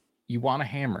 And you want a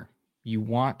hammer. You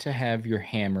want to have your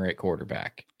hammer at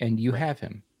quarterback, and you have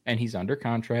him, and he's under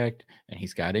contract, and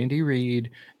he's got Andy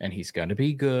Reid, and he's going to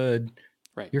be good.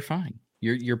 Right. You're fine.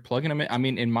 You're plugging him in. I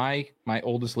mean, in my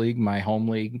oldest league, my home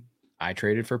league, I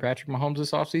traded for Patrick Mahomes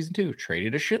this offseason too.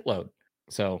 Traded a shitload.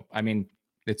 So I mean.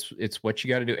 It's what you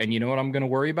got to do. And you know what I'm going to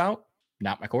worry about?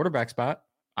 Not my quarterback spot.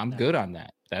 I'm good on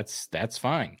that. That's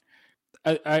fine.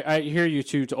 I hear you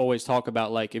too to always talk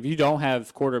about like if you don't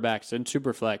have quarterbacks in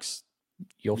Superflex,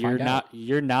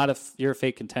 you're a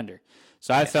fake contender.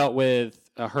 So I felt with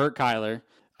a hurt Kyler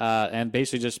and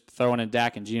basically just throwing in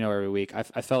Dak and Geno every week,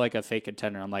 I felt like a fake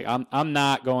contender. I'm like I'm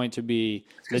not going to be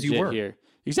legit here.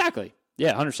 Exactly.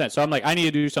 Yeah, 100%. So I'm like I need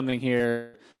to do something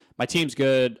here. My team's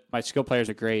good. My skill players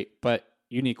are great, but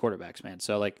you need quarterbacks, man.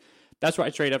 So, like, that's why I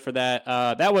trade up for that.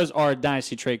 That was our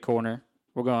Dynasty Trade Corner.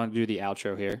 We're going to do the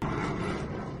outro here.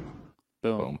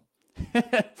 Boom.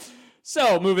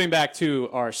 So, moving back to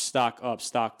our stock up,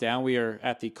 stock down. We are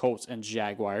at the Colts and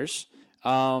Jaguars.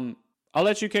 I'll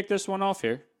let you kick this one off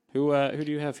here. Who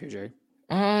do you have here,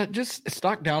 Jerry? Just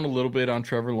stock down a little bit on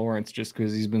Trevor Lawrence just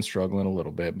because he's been struggling a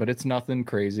little bit. But it's nothing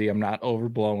crazy. I'm not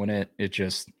overblowing it.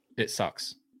 It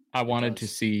sucks. I wanted to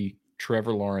see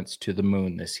Trevor Lawrence to the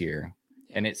moon this year.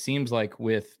 And it seems like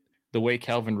with the way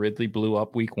Calvin Ridley blew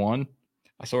up week 1,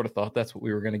 I sort of thought that's what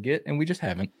we were going to get, and we just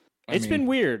haven't. It's been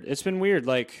weird. It's been weird.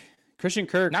 Like, Christian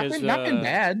Kirk not been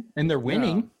bad, and they're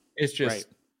winning. No. It's just... Right.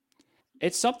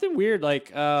 It's something weird.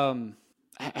 Like, I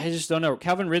just don't know.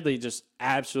 Calvin Ridley just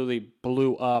absolutely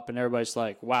blew up, and everybody's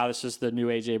like, wow, this is the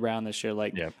new A.J. Brown this year.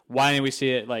 Like, why didn't we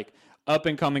see it? Like,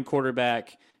 up-and-coming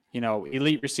quarterback,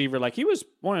 elite receiver. Like, he was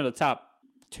one of the top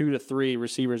 2 to 3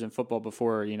 receivers in football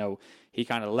before, he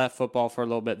kind of left football for a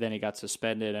little bit. Then he got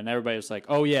suspended and everybody was like,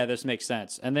 oh yeah, this makes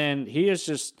sense. And then he has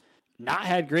just not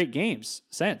had great games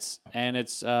since. And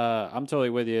it's, I'm totally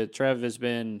with you. Trev has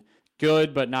been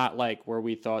good, but not like where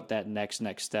we thought that next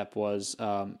step was.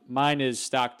 Mine is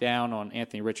stock down on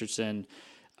Anthony Richardson.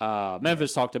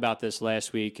 Memphis talked about this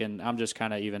last week and I'm just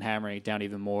kind of even hammering it down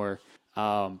even more.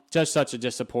 Just such a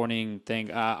disappointing thing.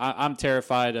 I'm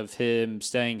terrified of him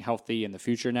staying healthy in the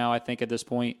future now, I think, at this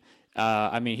point.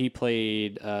 I mean, he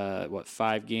played,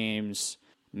 5 games,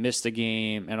 missed a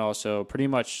game, and also pretty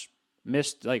much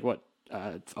missed,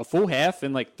 a full half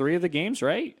in, 3 of the games,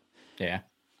 right? Yeah.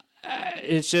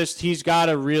 It's just he's got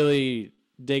to really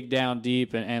dig down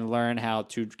deep and learn how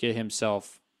to get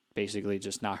himself basically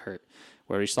just not hurt.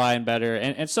 Where he's sliding better.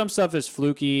 And some stuff is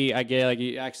fluky. I get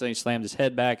he accidentally slammed his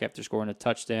head back after scoring a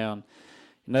touchdown.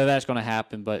 None of that's going to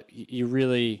happen, but you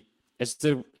really – it's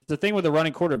the thing with the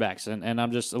running quarterbacks, and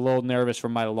I'm just a little nervous for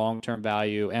my long-term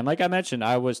value. And like I mentioned,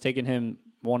 I was taking him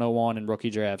 101 in rookie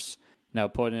drafts,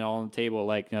 putting it all on the table.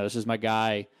 This is my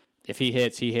guy. If he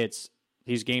hits,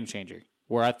 he's game changer.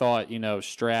 Where I thought,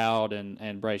 Stroud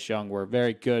and Bryce Young were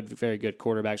very good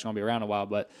quarterbacks, going to be around a while,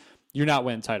 but – you're not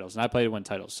winning titles, and I play to win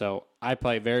titles. So I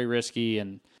play very risky,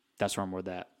 and that's where I'm with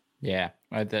that. Yeah,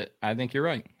 I think you're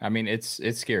right. I mean, it's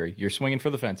scary. You're swinging for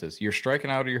the fences. You're striking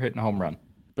out or you're hitting a home run.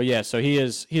 But yeah, so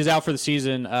he's out for the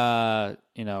season.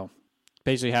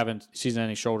 Basically having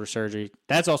season-ending shoulder surgery.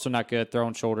 That's also not good.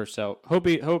 Throwing shoulder. So hope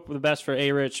the best for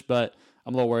A-Rich, but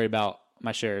I'm a little worried about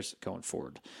my shares going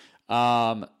forward.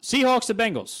 Seahawks to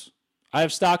Bengals. I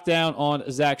have stock down on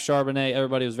Zach Charbonnet.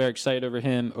 Everybody was very excited over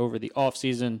him over the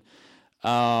offseason.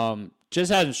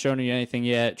 Just hasn't shown you anything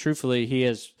yet. Truthfully, he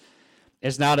is.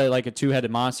 It's not like a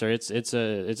two-headed monster. It's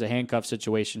a handcuff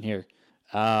situation here,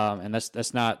 and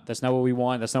that's not what we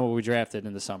want. That's not what we drafted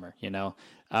in the summer. He had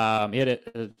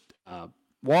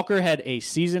Walker had a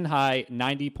season high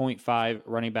 90.5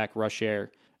 running back rush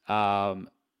share.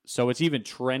 So it's even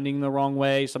trending the wrong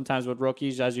way. Sometimes with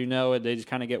rookies, as you know, they just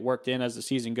kind of get worked in as the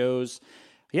season goes.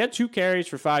 He had 2 carries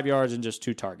for 5 yards and just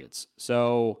 2 targets.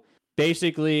 So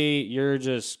basically, you're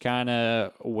just kind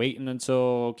of waiting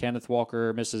until Kenneth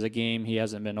Walker misses a game. He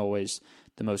hasn't been always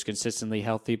the most consistently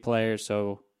healthy player,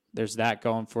 so there's that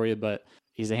going for you. But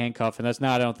he's a handcuff, and that's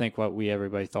not, I don't think, what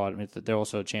everybody thought. I mean, there's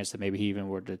also a chance that maybe he even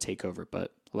were to take over,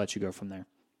 but I'll let you go from there.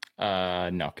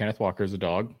 No, Kenneth Walker is a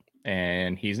dog,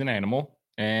 and he's an animal,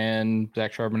 and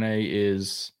Zach Charbonnet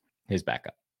is his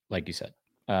backup, like you said.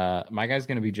 My guy's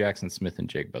going to be Jackson Smith and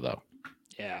Jigba, though.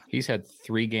 Yeah. He's had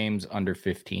 3 games under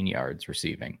 15 yards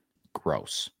receiving.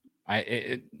 Gross.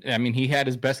 I mean, he had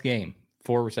his best game,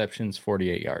 4 receptions,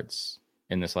 48 yards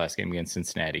in this last game against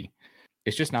Cincinnati.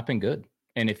 It's just not been good.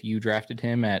 And if you drafted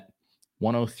him at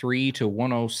 103 to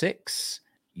 106,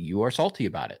 you are salty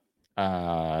about it.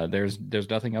 There's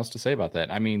nothing else to say about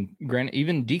that. I mean, granted,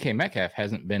 even DK Metcalf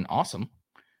hasn't been awesome.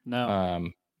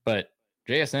 No. But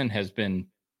JSN has been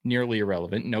nearly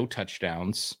irrelevant. No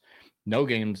touchdowns. No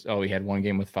games. Oh, he had 1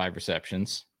 game with 5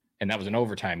 receptions, and that was an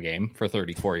overtime game for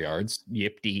 34 yards.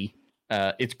 Yip-dee.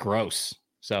 It's gross.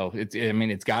 So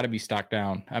it's got to be stocked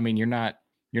down. I mean, you're not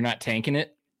tanking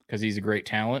it because he's a great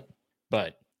talent,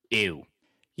 but ew.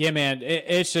 Yeah, man,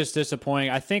 it's just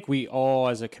disappointing. I think we all,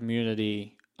 as a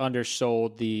community,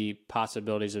 undersold the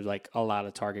possibilities of like a lot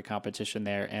of target competition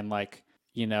there, and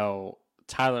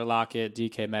Tyler Lockett,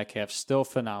 DK Metcalf, still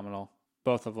phenomenal.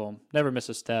 Both of them never miss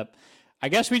a step. I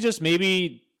guess we just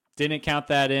maybe didn't count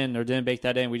that in or didn't bake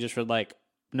that in. We just were like,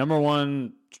 number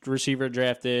 1 receiver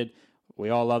drafted.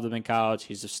 We all loved him in college.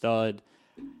 He's a stud.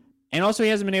 And also, he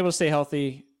hasn't been able to stay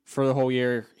healthy for the whole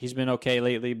year. He's been okay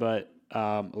lately, but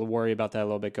we'll worry about that a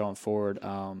little bit going forward.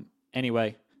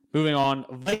 Anyway, moving on.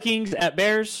 Vikings at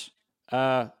Bears.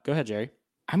 Go ahead, Jerry.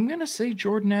 I'm going to say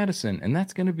Jordan Addison, and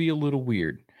that's going to be a little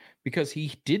weird because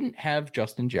he didn't have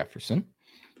Justin Jefferson.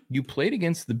 You played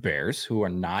against the Bears, who are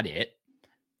not it.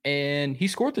 And he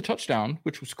scored the touchdown,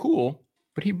 which was cool,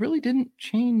 but he really didn't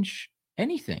change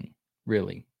anything,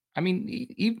 really. I mean,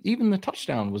 even the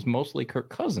touchdown was mostly Kirk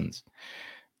Cousins.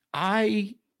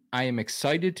 I am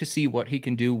excited to see what he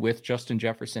can do with Justin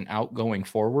Jefferson out going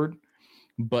forward,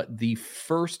 but the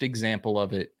first example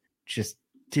of it just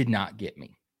did not get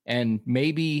me. And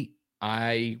maybe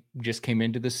I just came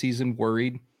into the season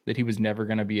worried that he was never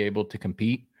going to be able to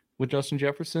compete with Justin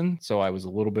Jefferson, so I was a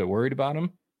little bit worried about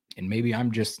him. And maybe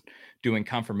I'm just doing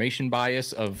confirmation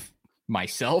bias of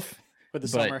myself. With the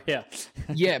summer, yeah.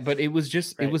 Yeah, but it was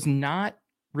just, It was not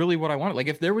really what I wanted. Like,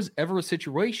 if there was ever a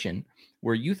situation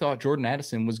where you thought Jordan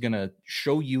Addison was going to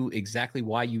show you exactly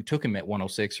why you took him at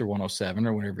 106 or 107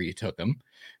 or whenever you took him,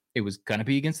 it was going to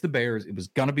be against the Bears. It was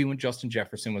going to be when Justin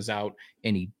Jefferson was out,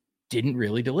 and he didn't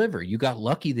really deliver. You got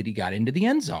lucky that he got into the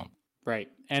end zone. Right.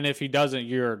 And if he doesn't,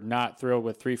 you're not thrilled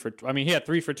with he had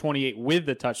 3 for 28 with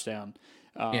the touchdown.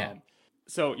 Yeah.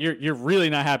 So you're really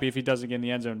not happy if he doesn't get in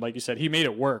the end zone. Like you said, he made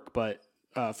it work, but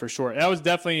for sure. That was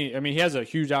definitely, he has a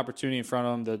huge opportunity in front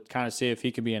of him to kind of see if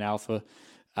he can be an alpha.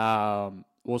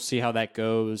 We'll see how that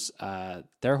goes.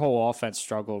 Their whole offense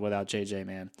struggled without JJ,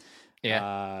 man.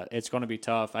 Yeah. It's going to be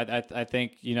tough. I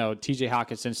think, TJ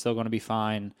Hawkinson's still going to be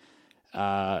fine.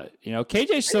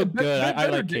 KJ's so good. I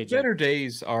like KJ. Better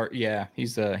days are,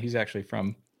 he's actually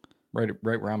from right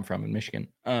where I'm from in Michigan.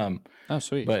 Oh,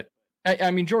 sweet. But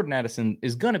I mean, Jordan Addison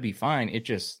is going to be fine. It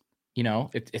just,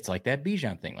 it's like that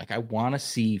Bijan thing. Like, I want to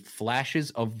see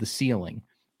flashes of the ceiling,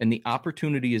 and the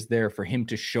opportunity is there for him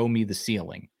to show me the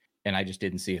ceiling. And I just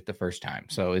didn't see it the first time.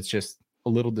 So it's just a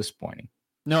little disappointing.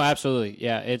 No, absolutely.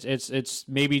 Yeah. It's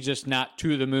maybe just not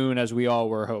to the moon as we all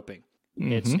were hoping.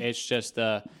 Mm-hmm. It's just,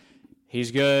 he's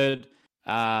good.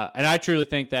 And I truly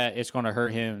think that it's going to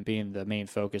hurt him being the main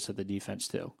focus of the defense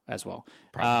too, as well.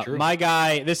 My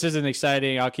guy, this isn't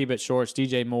exciting. I'll keep it short. It's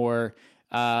DJ Moore.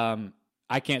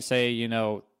 I can't say,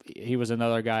 he was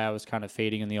another guy I was kind of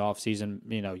fading in the offseason.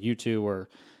 You two were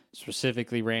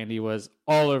specifically Randy, was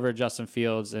all over Justin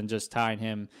Fields and just tying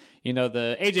him.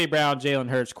 The A.J. Brown, Jalen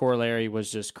Hurts corollary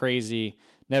was just crazy.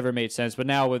 Never made sense. But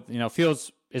now with,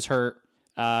 Fields is hurt.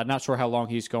 Not sure how long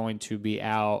he's going to be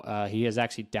out. He is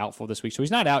actually doubtful this week. So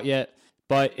he's not out yet.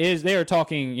 But they are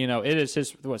talking, it is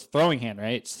his throwing hand,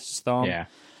 right? It's his thumb. Yeah.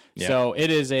 So it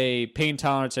is a pain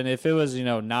tolerance. And if it was,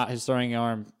 not his throwing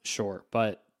arm, sure.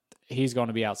 But he's going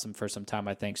to be out for some time,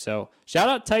 I think. So shout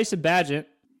out Tyson Bagent,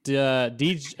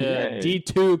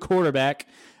 D2 quarterback.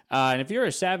 And if you're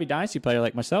a savvy Dynasty player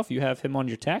like myself, you have him on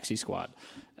your taxi squad.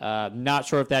 Not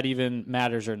sure if that even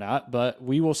matters or not, but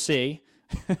we will see.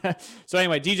 So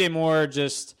anyway, DJ Moore,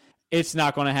 it's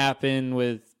not going to happen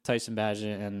with Tyson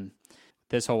Bagent and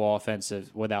this whole offensive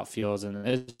without Fields, and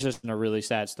it's just a really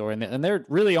sad story. And they're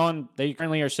really they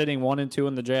currently are sitting 1 and 2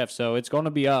 in the draft, so it's going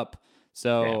to be up.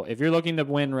 So if you're looking to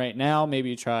win right now, maybe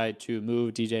you try to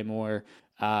move DJ Moore.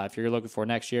 If you're looking for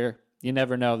next year, you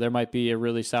never know. There might be a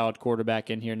really solid quarterback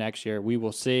in here next year. We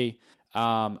will see.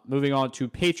 Moving on to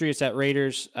Patriots at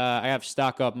Raiders. I have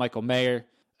stock up Michael Mayer,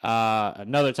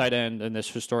 another tight end in this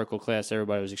historical class.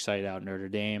 Everybody was excited out in Notre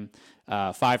Dame.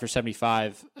 5 for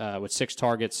 75 with 6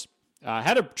 targets.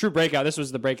 Had a true breakout. This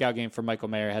was the breakout game for Michael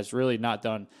Mayer. Has really not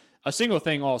done a single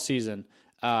thing all season.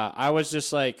 I was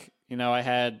just like, I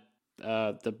had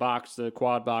the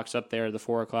quad box up there, the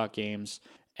 4:00 games,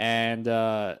 and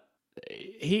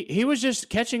he was just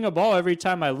catching a ball every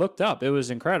time I looked up. It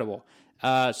was incredible.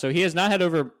 So he has not had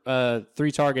over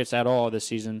 3 targets at all this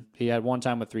season. He had one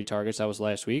time with 3 targets. That was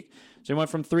last week. So he went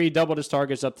from 3, doubled his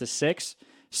targets up to 6.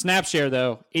 Snap share,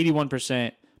 though,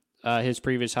 81%. His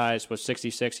previous highs was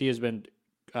 66. He has been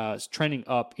trending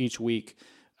up each week.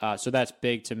 So that's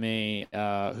big to me.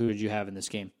 Who did you have in this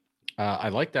game? I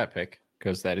like that pick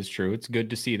because that is true. It's good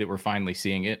to see that we're finally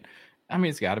seeing it. I mean,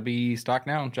 it's got to be stock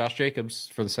now. Josh Jacobs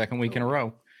for the second week in a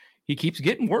row. He keeps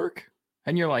getting work.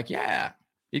 And you're like, yeah.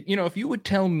 If you would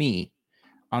tell me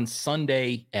on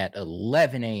Sunday at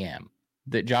 11 a.m.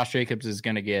 that Josh Jacobs is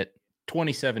going to get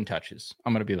 27 touches,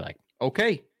 I'm going to be like,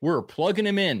 okay, we're plugging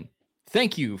him in.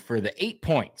 Thank you for the 8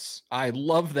 points. I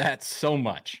love that so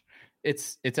much.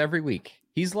 It's every week.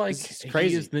 He's like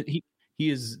crazy. He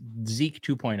is Zeke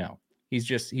 2.0.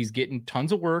 He's getting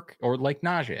tons of work, or like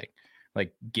Najee,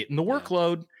 like getting the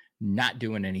workload, not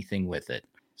doing anything with it.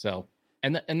 So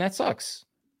and that sucks.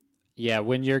 Yeah,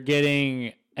 when you're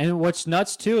getting, and what's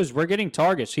nuts too is we're getting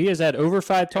targets. He has had over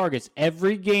 5 targets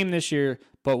every game this year,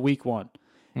 but week 1,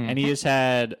 and he has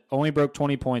had only broke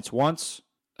 20 points once.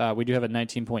 We do have a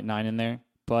 19.9 in there.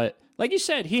 But like you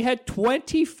said, he had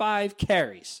 25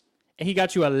 carries. And he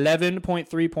got you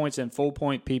 11.3 points in full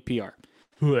point PPR.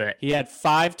 He had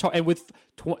 5 and with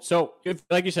so if,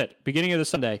 like you said, beginning of the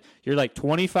Sunday, you're like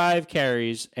 25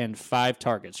 carries and 5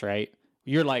 targets, right?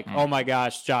 You're like, oh my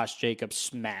gosh, Josh Jacobs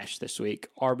smashed this week.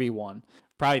 RB1.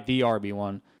 Probably the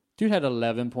RB1. Dude had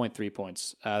 11.3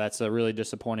 points. That's a really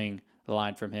disappointing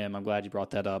line from him. I'm glad you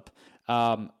brought that up.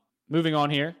 Moving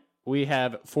on here. We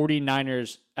have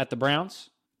 49ers at the Browns.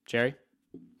 Jerry?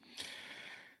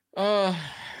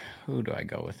 Who do I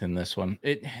go with in this one?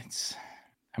 It's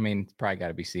probably got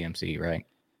to be CMC, right?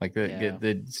 Like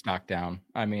the stock down.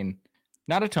 I mean,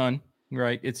 not a ton,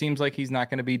 right? It seems like he's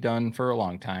not going to be done for a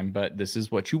long time, but this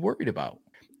is what you worried about.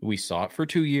 We saw it for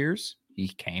 2 years. He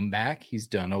came back. He's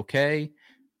done okay.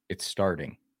 It's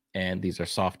starting. And these are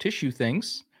soft tissue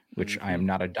things, which I am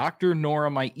not a doctor, nor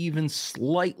am I even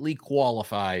slightly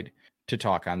qualified to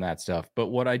talk on that stuff. But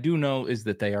what I do know is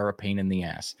that they are a pain in the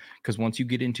ass, because once you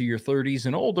get into your 30s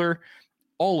and older,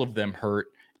 all of them hurt.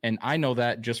 And I know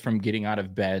that just from getting out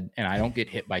of bed, and I don't get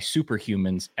hit by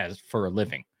superhumans as for a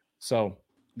living. So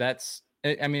it's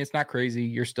not crazy.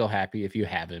 You're still happy if you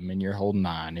have him and you're holding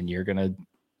on, and you're going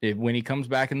to, when he comes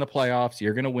back in the playoffs,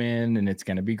 you're going to win and it's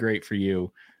going to be great for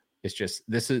you. It's just,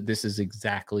 this is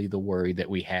exactly the worry that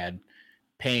we had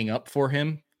paying up for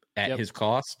him at his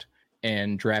cost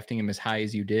and drafting him as high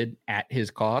as you did at his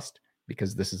cost,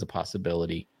 because this is a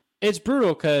possibility. It's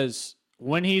brutal because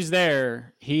when he's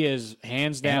there, he is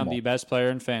hands down the best player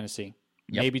in fantasy.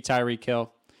 Yep. Maybe Tyreek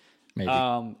Hill. Maybe.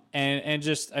 And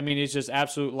just, he's just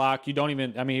absolute lock. You don't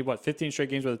even, 15 straight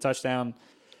games with a touchdown.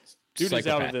 Dude is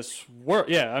out of this world.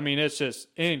 Yeah, it's just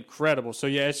incredible. So,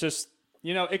 yeah, it's just,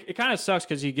 it kind of sucks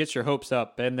because he gets your hopes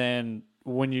up, and then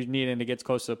when you need him to get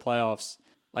close to the playoffs,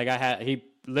 he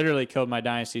literally killed my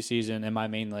dynasty season in my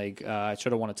main league. I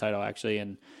should have won a title, actually,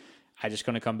 and I just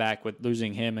couldn't come back with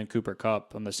losing him and Cooper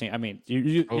Kupp on the same.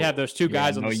 You have those two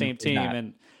guys on the same team,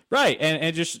 and right,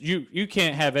 and just you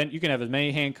can't have you can have as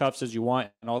many handcuffs as you want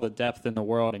and all the depth in the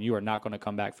world, and you are not going to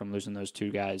come back from losing those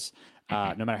two guys,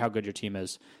 no matter how good your team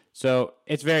is. So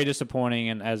it's very disappointing,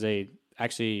 and as a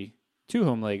actually 2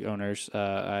 home league owners.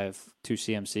 I have 2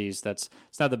 CMCs. It's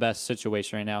not the best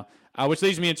situation right now, which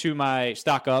leads me into my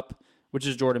stock up, which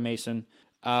is Jordan Mason.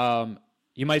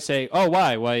 You might say, oh,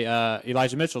 why? Why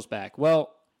Elijah Mitchell's back?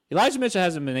 Well, Elijah Mitchell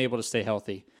hasn't been able to stay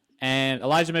healthy. And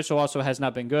Elijah Mitchell also has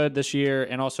not been good this year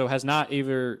and also has not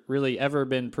really ever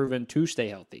been proven to stay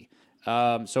healthy.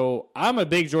 So I'm a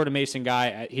big Jordan Mason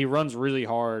guy. He runs really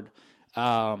hard.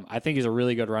 I think he's a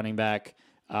really good running back.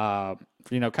 Kind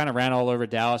of ran all over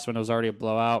Dallas when it was already a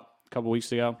blowout a couple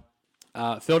weeks ago.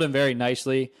 Filled in very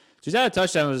nicely. So he's had a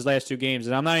touchdown in his last 2 games,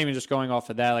 and I'm not even just going off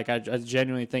of that. Like I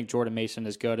genuinely think Jordan Mason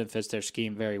is good and fits their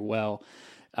scheme very well.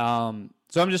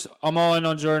 So I'm all in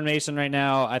on Jordan Mason right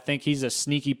now. I think he's a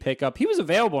sneaky pickup. He was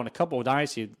available in a couple of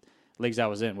Dynasty leagues I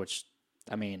was in, which,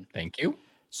 I mean. Thank you.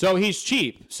 So he's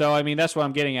cheap. So, I mean, that's what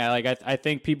I'm getting at. Like, I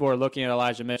think people are looking at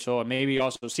Elijah Mitchell, and maybe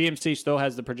also CMC still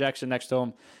has the projection next to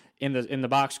him in the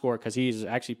box score because he's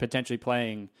actually potentially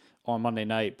playing on Monday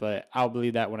night, but I'll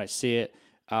believe that when I see it.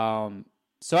 I'm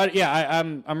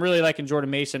really liking Jordan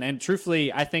Mason, and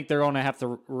truthfully, I think they're going to have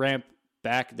to ramp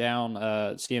back down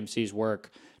CMC's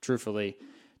work, truthfully,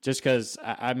 just because,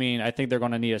 I think they're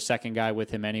going to need a second guy with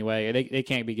him anyway. They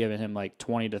can't be giving him like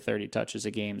 20 to 30 touches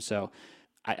a game, so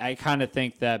I kind of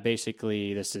think that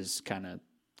basically this is kind of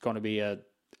going to be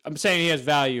I'm saying he has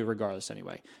value regardless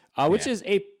anyway,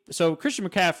 so Christian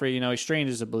McCaffrey, he strained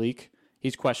his oblique.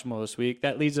 He's questionable this week.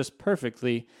 That leads us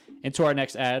perfectly into our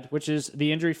next ad, which is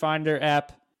the Injury Finder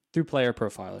app through Player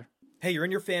Profiler. Hey, you're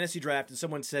in your fantasy draft and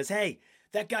someone says, hey,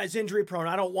 that guy's injury prone.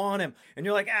 I don't want him. And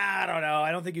you're like, I don't know.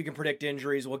 I don't think you can predict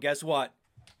injuries. Well, guess what?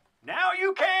 Now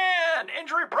you can.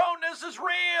 Injury proneness is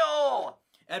real.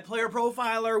 At Player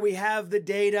Profiler, we have the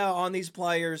data on these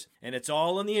players, and it's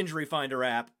all in the Injury Finder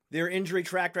app. Their injury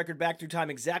track record back through time,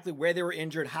 exactly where they were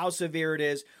injured, how severe it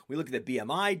is. We look at the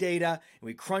BMI data, and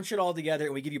we crunch it all together,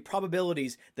 and we give you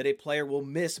probabilities that a player will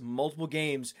miss multiple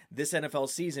games this NFL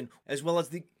season, as well as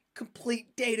the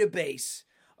complete database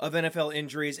of NFL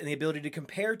injuries and the ability to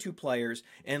compare 2 players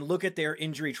and look at their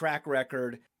injury track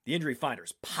record. The Injury Finder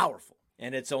is powerful,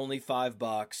 and it's only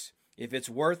 $5. If it's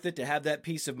worth it to have that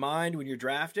peace of mind when you're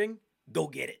drafting, go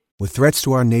get it. With threats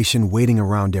to our nation waiting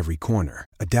around every corner,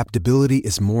 adaptability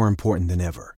is more important than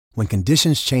ever. When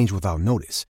conditions change without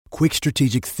notice, quick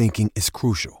strategic thinking is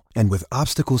crucial. And with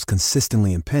obstacles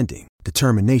consistently impending,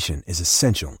 determination is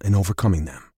essential in overcoming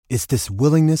them. It's this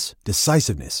willingness,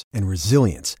 decisiveness, and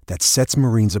resilience that sets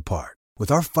Marines apart. With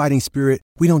our fighting spirit,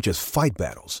 we don't just fight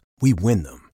battles, we win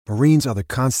them. Marines are the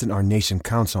constant our nation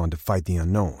counts on to fight the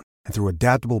unknown. And through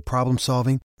adaptable problem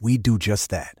solving, we do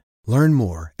just that. Learn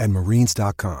more at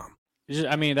Marines.com.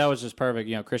 That was just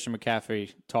perfect. Christian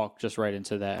McCaffrey talked just right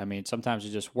into that. Sometimes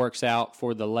it just works out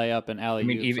for the layup and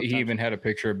alley-oop. He even had a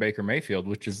picture of Baker Mayfield,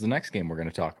 which is the next game we're going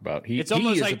to talk about. It's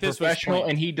almost is like a this professional, was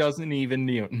and he doesn't even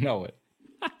know it.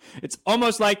 It's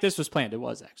almost like this was planned. It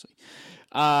was actually.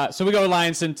 So we go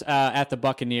Lions at the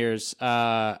Buccaneers.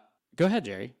 Go ahead,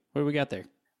 Jerry. What do we got there?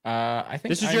 I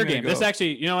think this is your game. This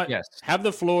actually, you know what? Yes. Have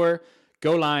the floor.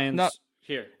 Go Lions. No,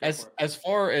 Here. As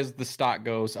far as the stock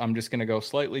goes, I'm just going to go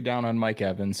slightly down on Mike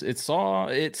Evans. It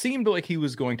seemed like he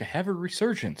was going to have a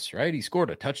resurgence, right? He scored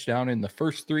a touchdown in the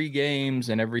first 3 games,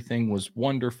 and everything was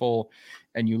wonderful.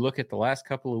 And you look at the last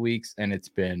couple of weeks, and it's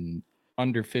been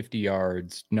under 50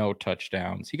 yards, no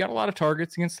touchdowns. He got a lot of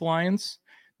targets against the Lions.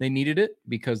 They needed it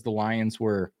because the Lions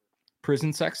were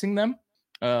prison sexing them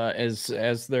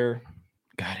as their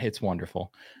God. It's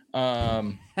wonderful.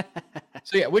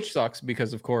 So yeah, which sucks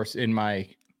because of course in my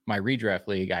redraft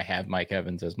league I have Mike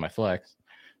Evans as my flex,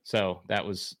 so that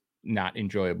was not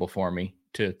enjoyable for me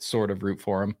to sort of root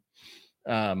for him.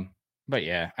 But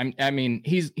yeah,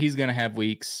 he's gonna have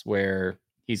weeks where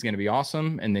he's gonna be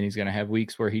awesome, and then he's gonna have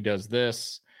weeks where he does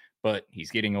this, but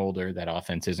he's getting older. That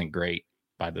offense isn't great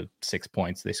by the 6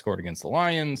 points they scored against the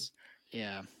Lions.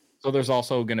 Yeah. So there's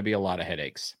also going to be a lot of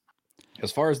headaches.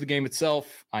 As far as the game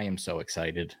itself, I am so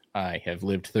excited. I have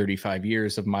lived 35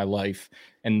 years of my life,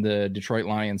 and the Detroit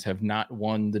Lions have not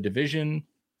won the division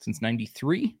since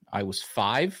 93. I was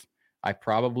 5. I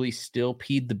probably still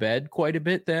peed the bed quite a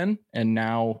bit then, and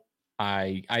now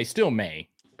I still may,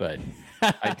 but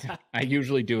I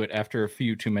usually do it after a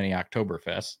few too many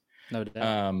Oktoberfests. No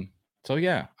doubt. So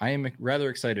yeah, I am rather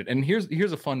excited. And here's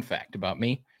a fun fact about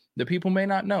me that people may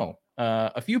not know.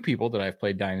 A few people that I've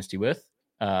played Dynasty with,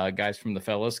 guys from the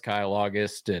fellas, Kyle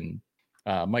August and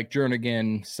Mike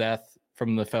Jernigan, Seth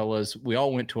from the fellas, we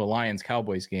all went to a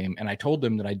Lions-Cowboys game, and I told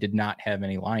them that I did not have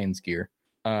any Lions gear.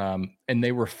 And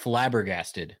they were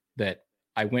flabbergasted that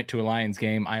I went to a Lions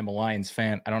game. I am a Lions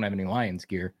fan. I don't have any Lions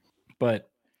gear.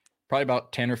 But probably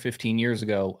about 10 or 15 years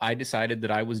ago, I decided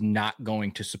that I was not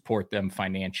going to support them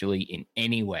financially in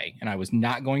any way. And I was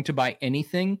not going to buy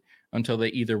anything until they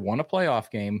either won a playoff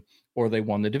game or they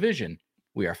won the division.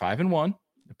 We are 5-1.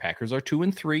 The Packers are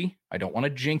 2-3. I don't want to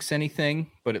jinx anything,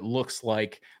 but it looks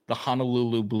like the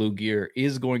Honolulu Blue Gear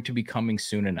is going to be coming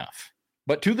soon enough.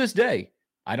 But to this day,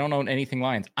 I don't own anything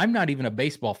Lions. I'm not even a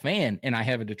baseball fan, and I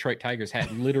have a Detroit Tigers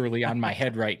hat literally on my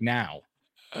head right now.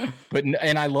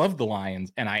 And I love the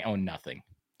Lions, and I own nothing.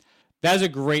 That's a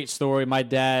great story. My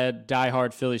dad,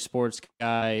 diehard Philly sports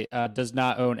guy, does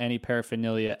not own any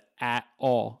paraphernalia at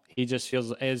all. He just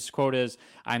feels, his quote is,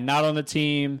 "I'm not on the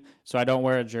team, so I don't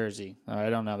wear a jersey." I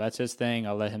don't know. That's his thing.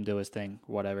 I'll let him do his thing.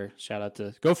 Whatever. Shout out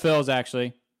to Go Phils,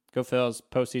 actually. Go Phils,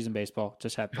 postseason baseball.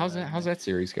 Just happened. How's that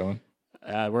series going?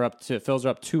 Phils are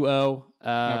up 2-0.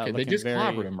 Okay, they just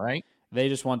clobbered him, right? They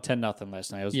just won 10-0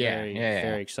 last night. It was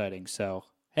very exciting. So,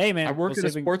 hey, man. I work at a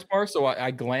sports bar, so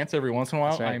I glance every once in a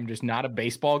while. Right. I'm just not a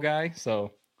baseball guy,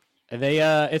 so...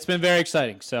 It's been very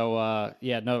exciting. So,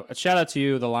 shout out to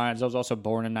you, the Lions. I was also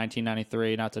born in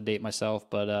 1993, not to date myself,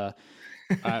 but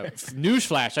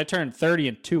newsflash, I turned 30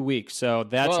 in 2 weeks. So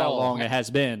that's how long it has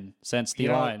been since the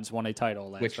Lions won a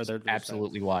title. Which is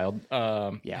absolutely wild.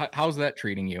 How's that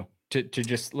treating you? To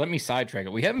just let me sidetrack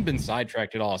it. We haven't been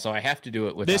sidetracked at all, so I have to do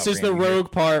it without. This is the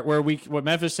rogue part where what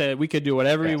Memphis said, we could do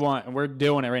whatever we want, and we're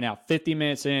doing it right now. 50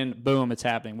 minutes in, boom, it's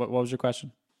happening. What was your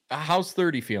question? How's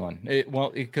 30 feeling?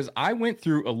 Because I went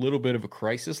through a little bit of a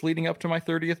crisis leading up to my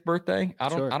 30th birthday. I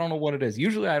don't know what it is.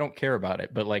 Usually I don't care about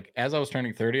it, but like as I was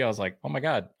turning 30, I was like, oh my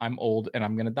God, I'm old and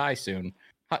I'm gonna die soon.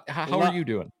 How are you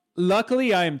doing?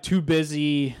 Luckily, I am too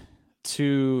busy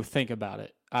to think about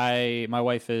it. My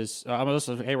wife is, I'm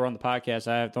listening, hey, we're on the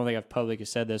podcast. I don't think I've publicly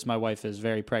said this. My wife is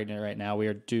very pregnant right now. We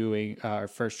are doing, our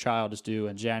first child is due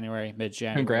in January,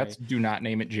 mid-January. Congrats. Do not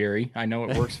name it Jerry. I know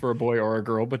it works for a boy or a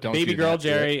girl, but don't Baby do girl that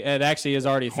Jerry. It actually is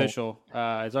already official.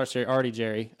 It's already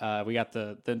Jerry. We got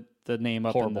the name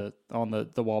up on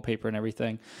the wallpaper and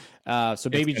everything. So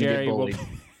baby Jerry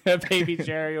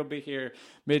will be here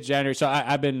mid-January. So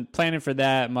I've been planning for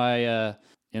that. My,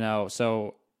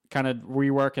 so kind of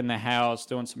reworking the house,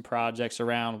 doing some projects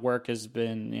around. Work has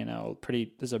been, this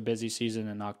is a busy season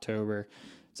in October.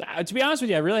 So, to be honest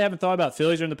with you, I really haven't thought about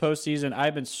Phillies during the postseason.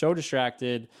 I've been so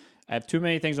distracted. I have too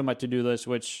many things on my to-do list,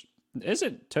 which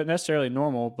isn't necessarily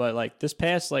normal, but like this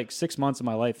past 6 months of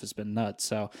my life has been nuts.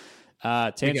 So to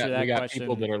answer that question,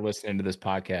 people that are listening to this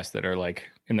podcast that are like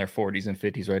in their 40s and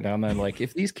 50s right now, and I'm like,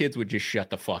 if these kids would just shut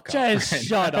the fuck up. Just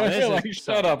shut up.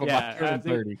 Shut up about turning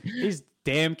 30. These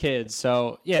damn kids.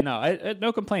 So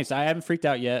no complaints. I haven't freaked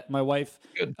out yet. My wife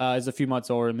is a few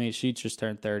months older than me. She just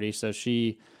turned 30, so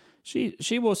she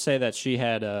will say that she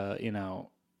had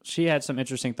she had some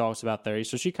interesting thoughts about 30.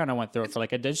 So she kind of went through it for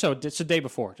like a day. So it's the day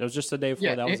before. It was just the day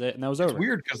before. That was it, and that was over. It's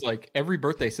weird because like every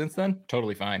birthday since then,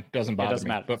 totally fine. Doesn't bother me.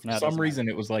 Matter. But for some reason,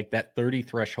 it was like that 30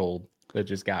 threshold that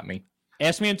just got me.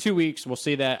 Ask me in 2 weeks. We'll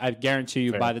see that. I guarantee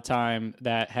you by the time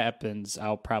that happens,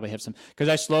 I'll probably have some. Because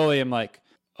I slowly am like,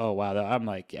 oh, wow. I'm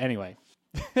like, anyway.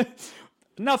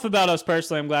 Enough about us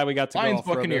personally. I'm glad we got to Lions,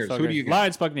 go. Buccaneers. Who do you got?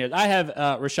 Lions, Buccaneers. I have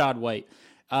Rashad White.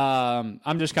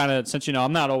 I'm just kind of, since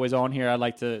I'm not always on here, I'd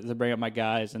like to bring up my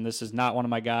guys, and this is not one of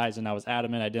my guys, and I was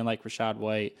adamant I didn't like Rashad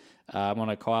White. I'm going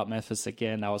to call out Memphis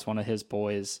again. That was one of his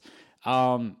boys.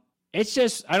 It's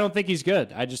just, I don't think he's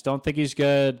good. I just don't think he's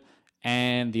good,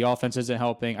 and the offense isn't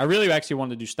helping. I really actually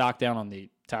wanted to do stock down on the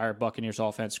entire Buccaneers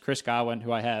offense. Chris Godwin,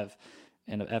 who I have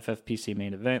in the FFPC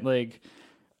main event league,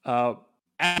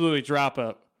 absolutely drop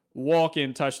a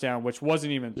walk-in touchdown, which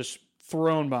wasn't even just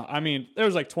thrown by. I mean, there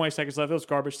was like 20 seconds left. It was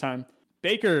garbage time.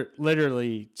 Baker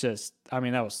literally just, that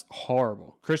was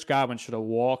horrible. Chris Godwin should have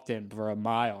walked in for a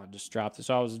mile and just dropped it.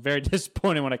 So I was very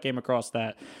disappointed when I came across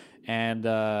that. And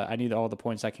I need all the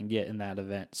points I can get in that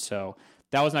event. So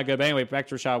that was not good. But anyway, back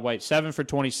to Rashad White. 7 for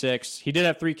 26. He did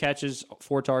have 3 catches,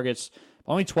 4 targets,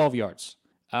 only 12 yards.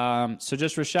 So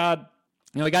just Rashad,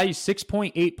 the guy used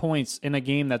 6.8 points in a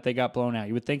game that they got blown out.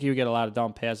 You would think he would get a lot of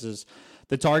dump passes.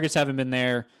 The targets haven't been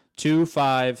there. 2,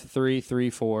 5, 3, 3,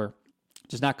 4.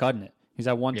 Just not cutting it. He's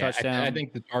had 1 touchdown. I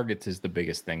think the targets is the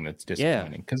biggest thing that's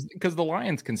disappointing because the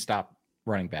Lions can stop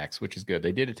running backs, which is good.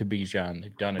 They did it to Bijan.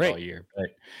 They've done it all year.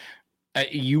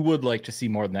 But you would like to see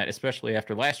more than that, especially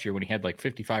after last year when he had like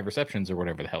 55 receptions or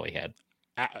whatever the hell he had.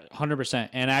 100%.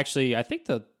 And actually, I think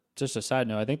just a side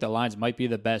note, I think the Lions might be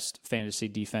the best fantasy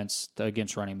defense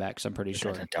against running backs. I'm pretty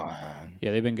sure.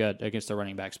 Yeah, they've been good against the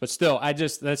running backs. But still,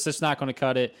 that's just not going to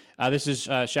cut it. This is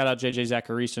shout out JJ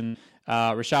Zacharyson.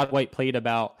 Rashad White played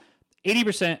about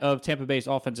 80% of Tampa Bay's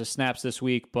offensive snaps this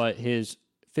week, but his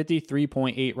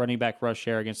 53.8 running back rush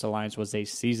share against the Lions was a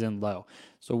season low.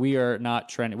 So we are not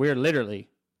trending. We are literally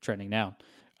trending down.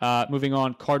 Moving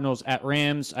on, Cardinals at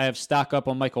Rams. I have stock up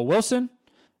on Michael Wilson.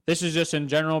 This is just in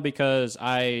general because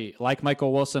I like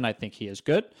Michael Wilson. I think he is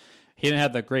good. He didn't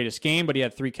have the greatest game, but he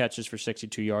had 3 catches for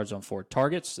 62 yards on 4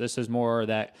 targets. This is more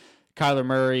that Kyler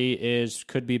Murray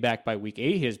could be back by week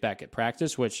 8. He is back at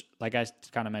practice, which, like I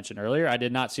kind of mentioned earlier, I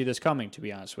did not see this coming, to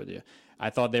be honest with you.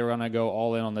 I thought they were going to go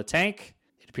all in on the tank.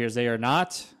 It appears they are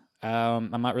not.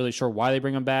 I'm not really sure why they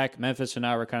bring him back. Memphis and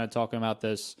I were kind of talking about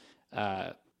this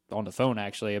on the phone,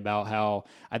 actually, about how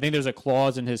I think there's a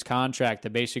clause in his contract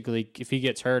that basically, if he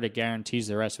gets hurt, it guarantees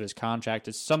the rest of his contract.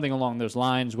 It's something along those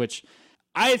lines, which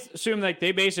I assume like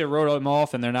they basically wrote him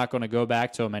off and they're not going to go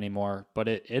back to him anymore. But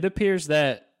it appears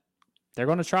that they're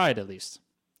going to try it at least.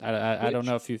 I don't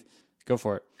know if you go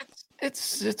for it.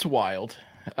 It's wild.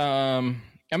 I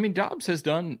mean, Dobbs has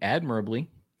done admirably.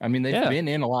 I mean, they've been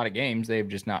in a lot of games. They've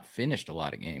just not finished a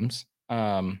lot of games.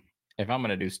 If I'm going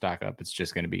to do stock up, it's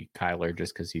just going to be Kyler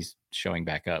just because he's showing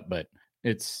back up. But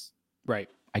it's right.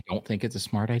 I don't think it's a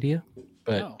smart idea.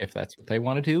 But if that's what they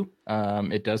want to do,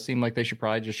 it does seem like they should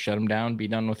probably just shut him down, be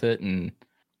done with it, and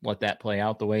let that play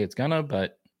out the way it's gonna.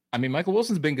 But I mean, Michael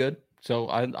Wilson's been good, so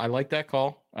I like that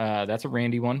call. That's a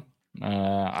Randy one.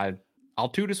 I'll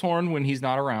toot his horn when he's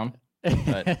not around.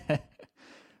 But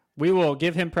we will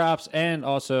give him props and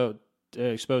also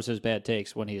expose his bad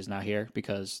takes when he is not here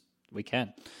because we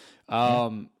can.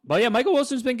 But yeah, Michael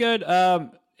Wilson's been good.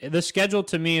 The schedule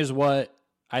to me is what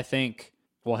I think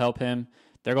will help him.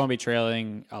 They're going to be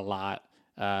trailing a lot.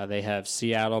 They have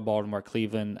Seattle, Baltimore,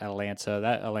 Cleveland, Atlanta.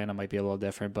 That Atlanta might be a little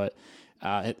different, but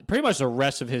pretty much the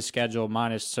rest of his schedule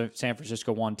minus San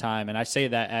Francisco one time. And I say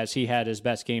that as he had his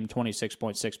best game,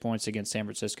 26.6 points against San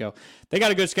Francisco. They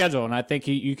got a good schedule, and I think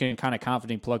you can kind of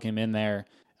confidently plug him in there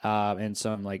in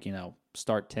some, like,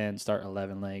 start 10, start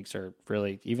 11 leagues, or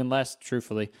really even less,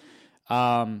 truthfully.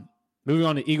 Moving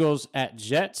on to Eagles at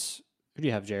Jets. Who do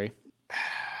you have, Jerry?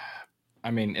 I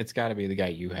mean, it's got to be the guy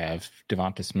you have,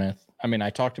 Devonta Smith. I mean,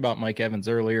 I talked about Mike Evans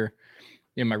earlier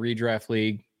in my redraft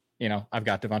league. I've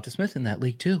got Devonta Smith in that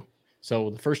league too.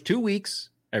 So the first 2 weeks,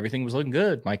 everything was looking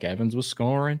good. Mike Evans was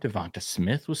scoring. Devonta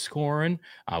Smith was scoring.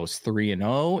 I was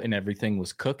 3-0 and everything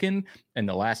was cooking. And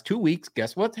the last 2 weeks,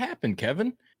 guess what's happened,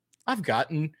 Kevin? I've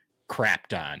gotten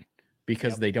crapped on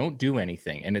because they don't do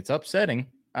anything. And it's upsetting.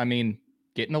 I mean,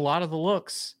 getting a lot of the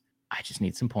looks. I just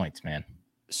need some points, man.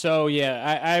 So,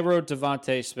 yeah, I wrote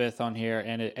Devonta Smith on here,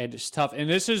 and it's tough. And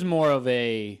this is more of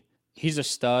he's a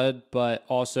stud, but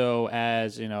also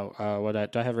as, do I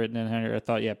have written in here? I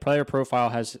thought, Player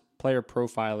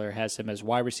Profiler has him as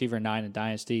wide receiver 9 in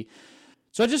Dynasty.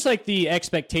 So just like the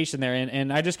expectation there,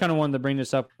 and I just kind of wanted to bring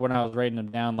this up when I was writing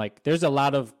them down. Like, there's a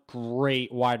lot of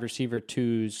great wide receiver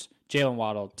 2s, Jalen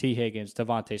Waddle, T. Higgins,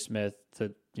 Devonta Smith,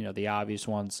 the obvious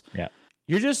ones. Yeah.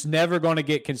 You're just never going to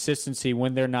get consistency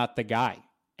when they're not the guy.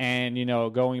 And,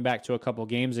 going back to a couple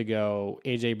games ago,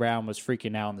 A.J. Brown was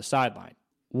freaking out on the sideline.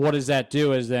 What does that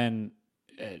do is then,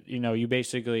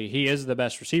 he is the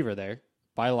best receiver there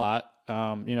by a lot.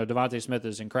 Devonta Smith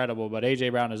is incredible, but A.J.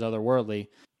 Brown is otherworldly.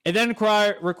 It then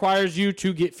requires you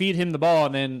to feed him the ball.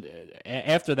 And then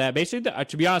after that, basically,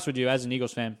 to be honest with you, as an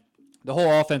Eagles fan, the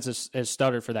whole offense has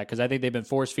stuttered for that because I think they've been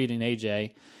force feeding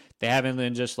A.J. They haven't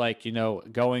been just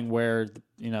going where,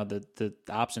 the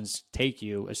options take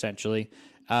you, essentially.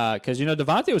 Because,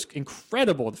 Devontae was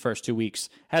incredible the first 2 weeks.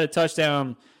 Had a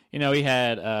touchdown. He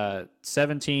had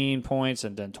 17 points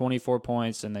and then 24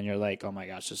 points. And then you're like, oh, my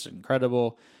gosh, this is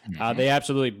incredible. Mm-hmm. They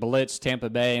absolutely blitzed Tampa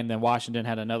Bay. And then Washington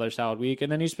had another solid week. And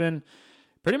then he's been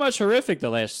pretty much horrific the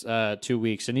last 2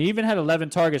 weeks. And he even had 11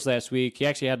 targets last week. He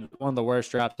actually had one of the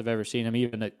worst drops I've ever seen him. He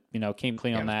even, came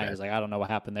clean on that. He was like, I don't know what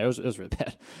happened there. It was really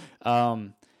bad.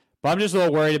 But I'm just a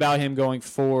little worried about him going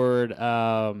forward.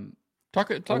 Talk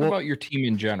about your team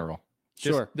in general.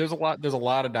 Sure. There's a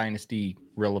lot of dynasty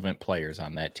relevant players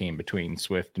on that team between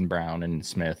Swift and Brown and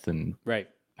Smith and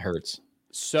Hurts.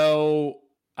 So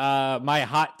my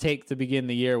hot take to begin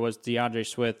the year was DeAndre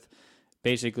Swift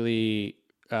basically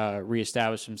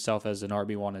reestablished himself as an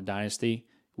RB1 in Dynasty,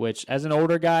 which as an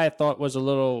older guy I thought was a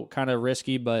little kind of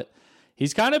risky, but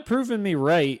he's kind of proven me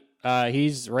right.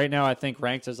 He's right now, I think,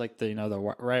 ranked as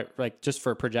just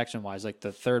for projection wise, like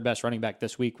the third best running back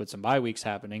this week with some bye weeks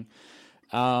happening.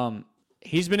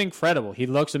 He's been incredible. He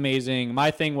looks amazing. My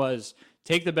thing was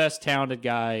take the best talented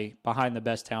guy behind the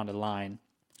best talented line.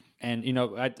 And,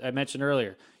 I mentioned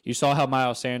earlier, you saw how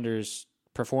Miles Sanders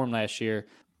performed last year.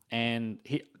 And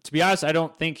to be honest, I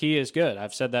don't think he is good.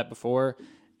 I've said that before.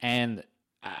 And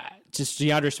just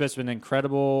DeAndre Swift's been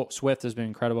incredible. Swift has been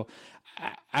incredible.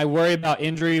 I worry about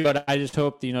injury, but I just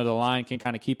hope the line can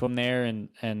kind of keep them there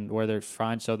and where they're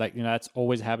fine. So that that's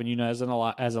always happened. As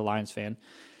a Lions fan,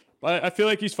 but I feel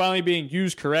like he's finally being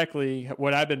used correctly.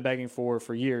 What I've been begging for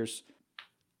years.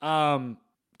 Talking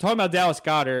about Dallas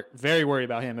Goedert, very worried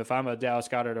about him. If I'm a Dallas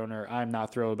Goedert owner, I'm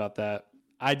not thrilled about that.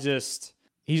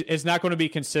 It's not going to be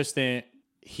consistent.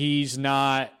 He's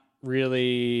not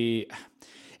really.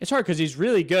 It's hard because he's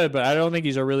really good, but I don't think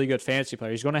he's a really good fantasy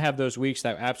player. He's going to have those weeks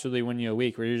that absolutely win you a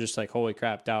week where you're just like, holy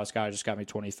crap, Dallas Goedert just got me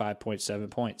 25.7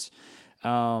 points.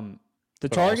 The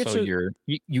targets are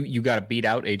you got to beat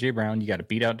out AJ Brown, you got to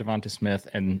beat out Devonta Smith,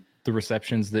 and the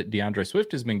receptions that DeAndre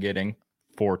Swift has been getting,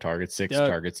 4 targets, 6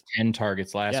 targets, 10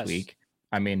 targets last week.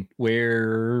 I mean,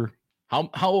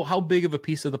 how big of a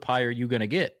piece of the pie are you going to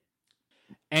get?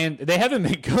 And they haven't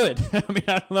been good. I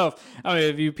don't know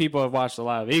if you people have watched a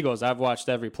lot of Eagles. I've watched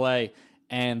every play,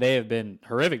 and they have been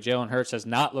horrific. Jalen Hurts has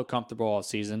not looked comfortable all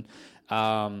season.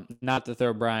 Not to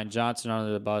throw Brian Johnson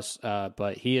under the bus,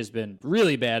 but he has been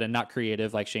really bad and not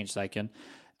creative like Shane Steichen.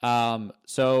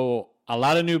 So a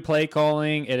lot of new play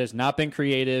calling. It has not been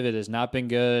creative. It has not been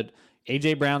good.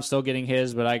 A.J. Brown's still getting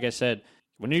his, but like I said,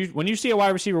 when you see a wide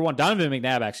receiver one, Donovan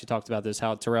McNabb actually talked about this,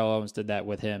 how Terrell Owens did that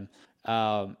with him.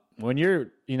 When you're,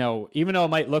 even though it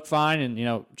might look fine and,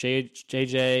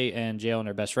 JJ and Jalen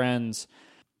are best friends,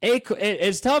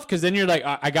 it's tough because then you're like,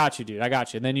 I got you, dude. I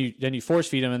got you. And then you force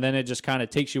feed him, and then it just kind of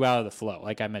takes you out of the flow,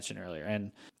 like I mentioned earlier.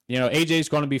 And, AJ's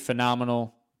going to be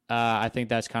phenomenal. I think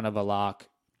that's kind of a lock,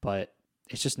 but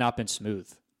it's just not been smooth.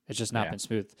 It's just not been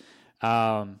smooth.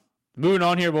 Moving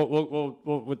on here,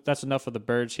 we'll that's enough of the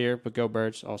birds here, but go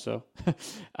birds also.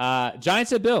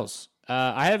 Giants at Bills.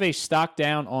 I have a stock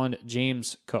down on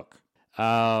James Cook.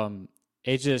 And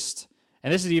this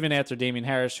is even after Damian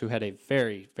Harris, who had a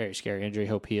very, very scary injury.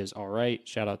 Hope he is all right.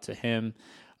 Shout out to him.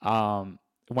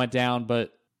 Went down,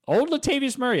 but old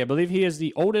Latavius Murray, I believe he is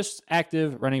the oldest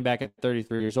active running back at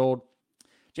 33 years old.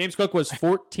 James Cook was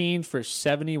 14 for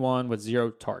 71 with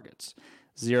 0 targets.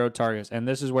 0 targets. And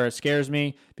this is where it scares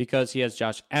me because he has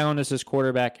Josh Allen as his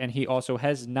quarterback, and he also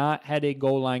has not had a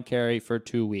goal line carry for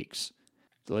 2 weeks.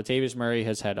 Latavius Murray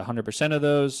has had 100% of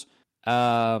those,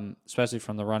 especially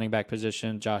from the running back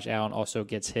position. Josh Allen also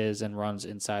gets his and runs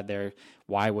inside there.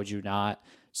 Why would you not?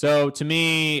 So to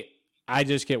me, I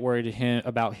just get worried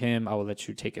about him. I will let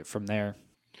you take it from there.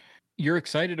 You're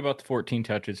excited about the 14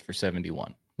 touches for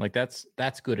 71. Like that's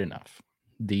good enough.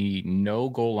 The no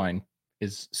goal line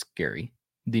is scary.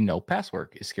 The no pass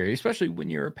work is scary, especially when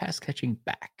you're a pass catching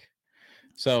back.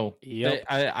 So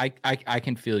I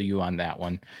can feel you on that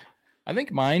one. I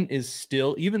think mine is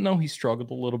still, even though he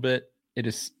struggled a little bit, it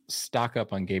is stock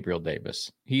up on Gabriel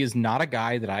Davis. He is not a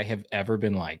guy that I have ever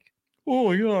been like,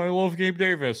 oh, yeah, I love Gabe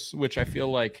Davis, which I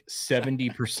feel like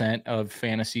 70% of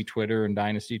fantasy Twitter and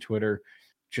Dynasty Twitter,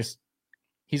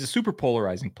 he's a super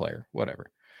polarizing player, whatever.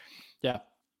 Yeah.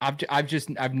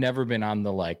 I've never been on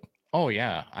the like, oh,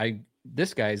 yeah,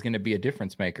 this guy is going to be a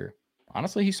difference maker.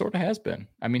 Honestly, he sort of has been.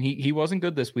 I mean, he wasn't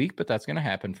good this week, but that's going to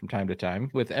happen from time to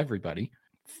time with everybody.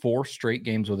 4 straight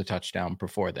games with a touchdown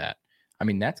before that. I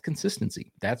mean, that's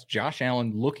consistency. That's Josh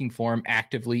Allen looking for him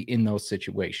actively in those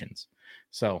situations.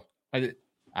 So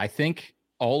I think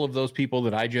all of those people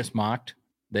that I just mocked,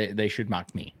 they should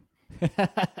mock me.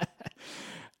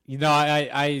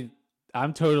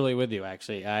 I'm totally with you,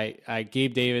 actually.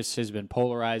 Gabe Davis has been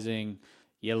polarizing.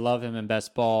 You love him in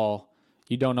best ball.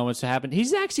 You don't know what's to happen.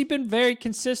 He's actually been very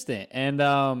consistent. And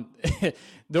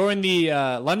during the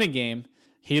London game,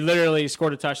 he literally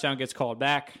scored a touchdown, gets called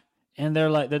back, and they're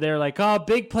like, oh,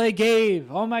 big play, Gabe.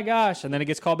 Oh my gosh! And then it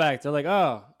gets called back. They're like,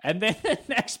 oh, and then the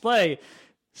next play,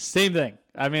 same thing.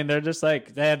 I mean, they're just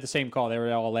like they had the same call. They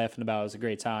were all laughing about it. It was a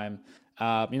great time.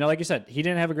 Like you said, he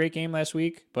didn't have a great game last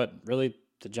week, but really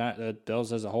the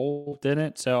Bills as a whole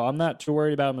didn't. So I'm not too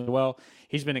worried about him as well.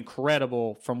 He's been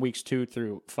incredible from weeks 2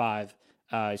 through 5.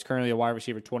 He's currently a wide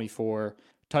receiver 24,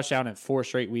 touchdown in 4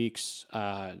 straight weeks.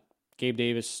 Gabe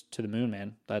Davis to the moon,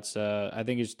 man. That's I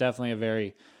think it's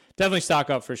definitely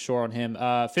stock up for sure on him.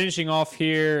 Finishing off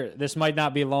here, this might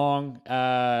not be long.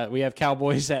 We have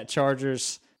Cowboys at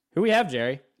Chargers. Who we have,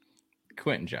 Jerry?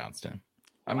 Quentin Johnston.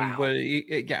 I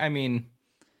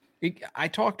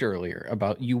talked earlier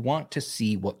about you want to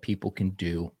see what people can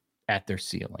do at their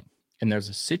ceiling. And there's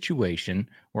a situation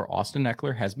where Austin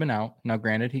Eckler has been out. Now,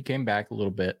 granted, he came back a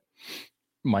little bit.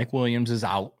 Mike Williams is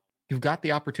out. You've got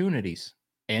the opportunities.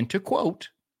 And to quote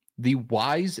the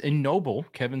wise and noble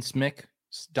Kevin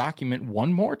Smith's document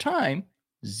one more time,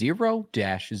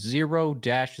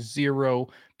 0-0-0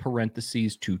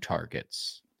 parentheses 2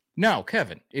 targets. Now,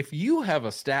 Kevin, if you have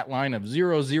a stat line of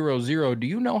 0-0-0, do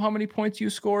you know how many points you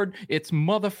scored? It's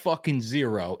motherfucking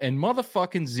 0, and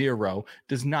motherfucking 0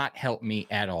 does not help me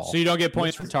at all. So you don't get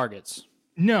points for targets?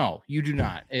 No, you do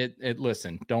not.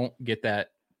 Listen, don't get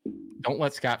that. Don't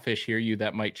let Scott Fish hear you.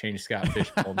 That might change Scott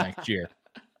Fish till next year.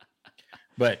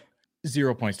 But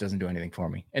 0 points doesn't do anything for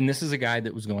me. And this is a guy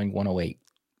that was going 108.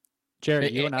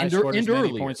 Jared, you and I scored as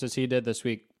many points as he did this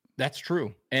week. That's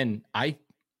true. And I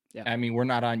mean, we're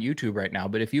not on YouTube right now,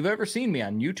 but if you've ever seen me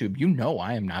on YouTube, you know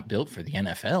I am not built for the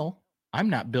NFL. I'm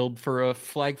not built for a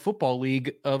flag football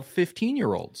league of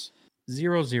 15-year-olds.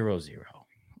 0-0-0.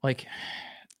 Like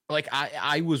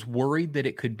I was worried that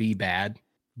it could be bad.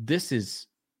 This is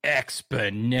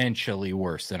exponentially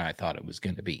worse than I thought it was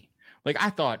going to be. Like,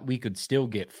 I thought we could still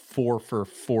get 4 for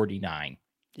 49.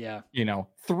 Yeah.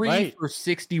 3 for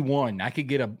 61. I could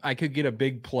get a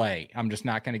big play. I'm just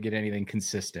not going to get anything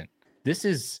consistent. This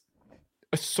is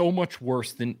so much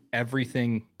worse than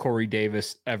everything Corey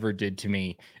Davis ever did to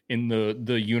me in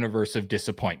the universe of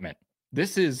disappointment.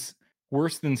 This is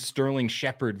worse than Sterling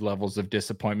Shepard levels of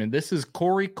disappointment. This is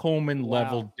Corey Coleman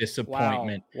level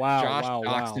disappointment. Wow. Josh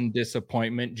Doxson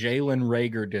disappointment. Jalen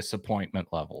Reagor disappointment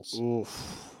levels.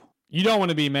 Oof. You don't want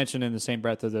to be mentioned in the same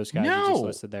breath of those guys you just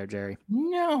listed there, Jerry.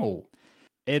 No.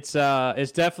 It's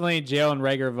definitely Jalen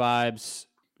Reagor vibes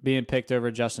being picked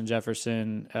over Justin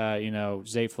Jefferson,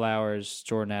 Zay Flowers,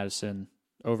 Jordan Addison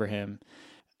over him.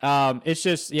 It's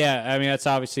just, I mean, that's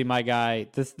obviously my guy.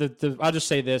 I'll just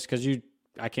say this because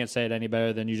I can't say it any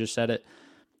better than you just said it.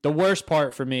 The worst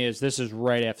part for me is this is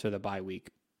right after the bye week.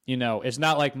 It's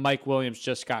not like Mike Williams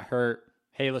just got hurt.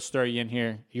 Hey, let's throw you in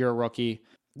here. You're a rookie.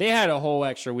 They had a whole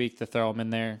extra week to throw him in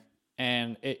there.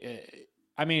 And,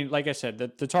 I mean, like I said,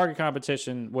 the target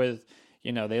competition with,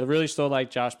 they really still like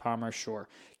Josh Palmer, sure.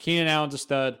 Keenan Allen's a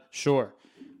stud, sure.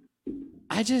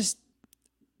 The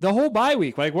whole bye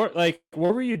week, what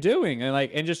were you doing?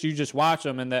 And you just watch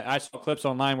him. And I saw clips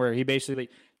online where he basically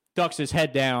ducks his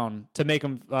head down to make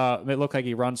him it look like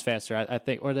he runs faster. I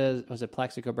think, or was it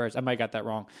Plexico Burst? I might got that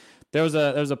wrong. There was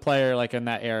a player like in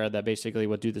that era that basically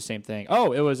would do the same thing.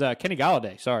 Oh, it was Kenny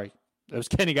Galladay. Sorry, it was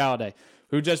Kenny Galladay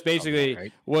who just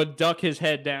basically would duck his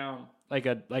head down like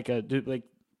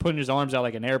putting his arms out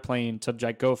like an airplane to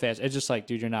go fast. It's just like,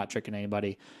 dude, you're not tricking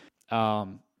anybody.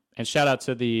 And shout out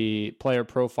to the player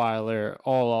profiler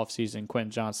all offseason,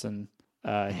 Quentin Johnson.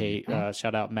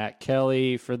 Shout out Matt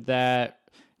Kelly for that.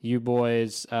 You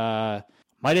boys might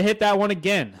have hit that one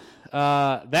again.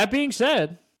 That being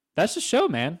said, that's the show,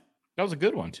 man. That was a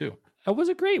good one too. It was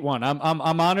a great one.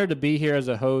 I'm honored to be here as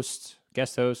a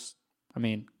guest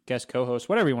co-host,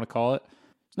 whatever you want to call it.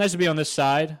 It's nice to be on this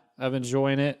side. I'm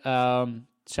enjoying it.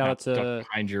 Shout out to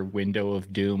behind your window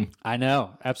of doom. I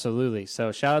know, absolutely.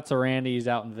 So shout out to Randy. He's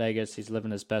out in Vegas. He's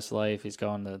living his best life. He's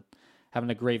having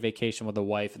a great vacation with the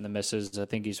wife and the missus. I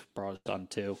think he's brought his son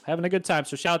too. Having a good time.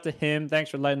 So shout out to him. Thanks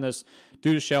for letting us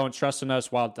do the show and trusting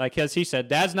us while, like as he said,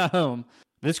 Dad's not home.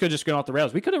 This could just go off the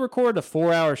rails. We could have recorded a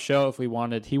 4-hour show if we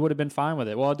wanted. He would have been fine with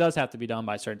it. Well, it does have to be done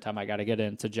by a certain time. I got to get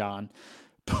into John.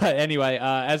 But anyway,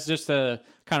 as just to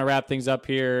kind of wrap things up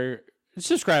here,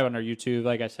 subscribe on our YouTube.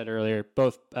 Like I said earlier,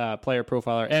 both Player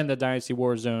Profiler and the Dynasty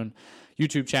Warzone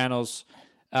YouTube channels.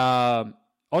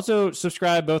 Also,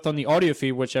 subscribe both on the audio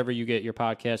feed, whichever you get your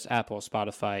podcast, Apple,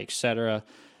 Spotify, etc.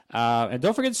 And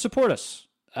don't forget to support us.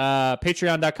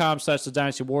 Patreon.com/the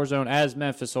Dynasty Warzone. As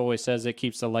Memphis always says, it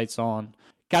keeps the lights on.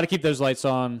 Got to keep those lights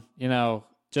on.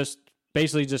 Just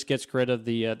gets rid of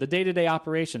the day-to-day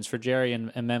operations for Jerry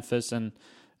and Memphis. And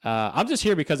I'm just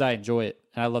here because I enjoy it.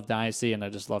 And I love Dynasty, and I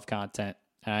just love content.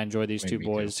 And I enjoy these two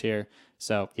boys here.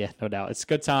 So, yeah, no doubt. It's a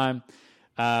good time.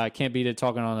 Can't beat it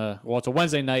talking it's a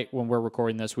Wednesday night when we're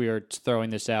recording this. We are throwing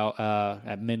this out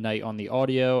at midnight on the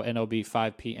audio, and it'll be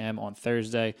 5 p.m. on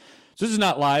Thursday. So this is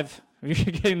not live. If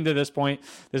you're getting to this point,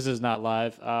 this is not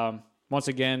live. Once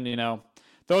again,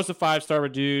 throw us a 5-star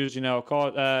reviews,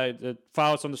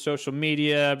 follow us on the social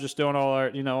media. I'm just doing all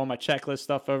our, all my checklist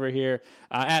stuff over here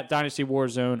at Dynasty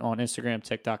Warzone on Instagram,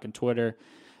 TikTok, and Twitter.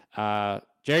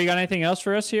 Jerry, you got anything else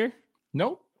for us here?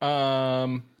 Nope.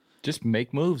 Just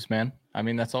make moves, man. I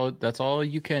mean, that's all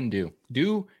you can do.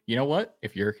 You know what?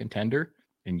 If you're a contender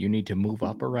and you need to move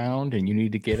up around and you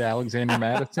need to get Alexander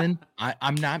Madison,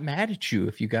 I'm not mad at you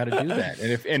if you got to do that.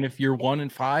 And if you're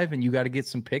 1-5 and you got to get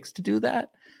some picks to do that,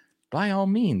 by all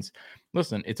means.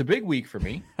 Listen, it's a big week for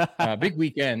me. Big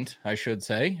weekend, I should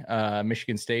say.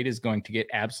 Michigan State is going to get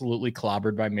absolutely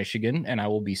clobbered by Michigan, and I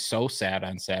will be so sad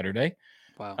on Saturday.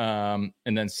 Wow.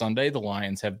 And then Sunday, the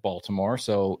Lions have Baltimore.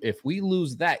 So if we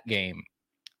lose that game,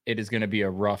 it is going to be a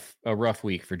rough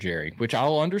week for Jerry, which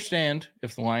I'll understand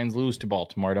if the Lions lose to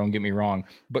Baltimore. Don't get me wrong,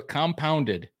 but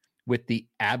compounded with the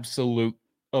absolute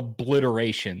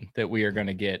obliteration that we are going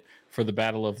to get for the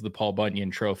Battle of the Paul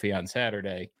Bunyan Trophy on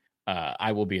Saturday,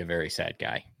 I will be a very sad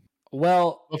guy.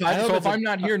 Well, if I'm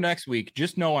not here next week,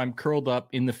 just know I'm curled up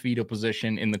in the fetal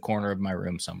position in the corner of my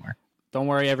room somewhere. Don't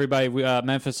worry, everybody.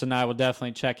 Memphis and I will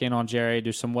definitely check in on Jerry,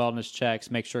 do some wellness checks,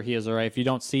 make sure he is all right. If you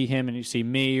don't see him and you see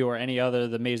me or any other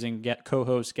of the amazing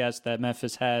co-host guests that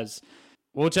Memphis has,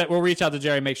 we'll reach out to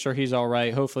Jerry, make sure he's all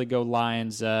right. Hopefully go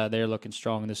Lions. They're looking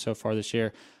strong so far this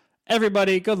year.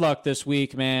 Everybody, good luck this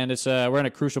week, man. It's we're in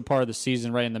a crucial part of the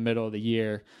season right in the middle of the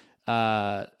year.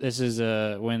 This is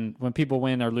when people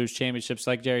win or lose championships,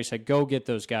 like Jerry said, go get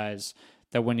those guys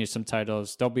that win you some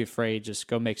titles. Don't be afraid. Just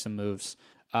go make some moves.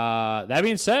 That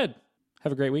being said,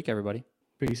 have a great week, everybody.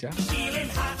 Peace out. Feeling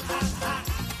hot, hot, hot.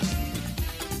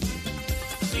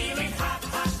 Feeling hot,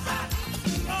 hot, hot.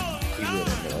 Oh,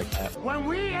 no. Like that. When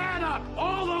we add up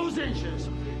all those inches,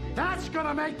 that's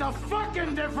gonna make the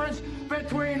fucking difference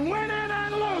between winning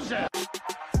and losing.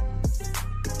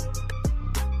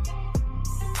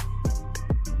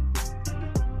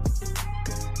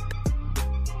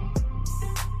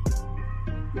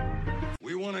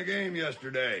 We won a game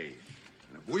yesterday.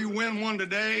 If we win one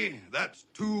today, that's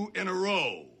 2 in a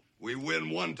row. We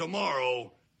win one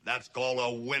tomorrow, that's called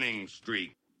a winning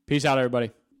streak. Peace out,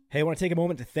 everybody. Hey, I want to take a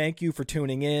moment to thank you for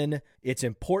tuning in. It's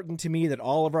important to me that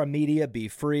all of our media be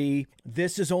free.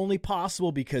 This is only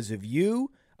possible because of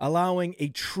you allowing a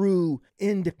true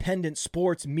independent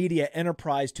sports media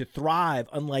enterprise to thrive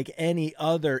unlike any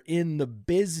other in the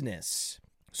business.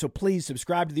 So please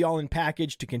subscribe to the All In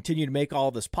Package to continue to make all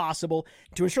of this possible,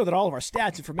 to ensure that all of our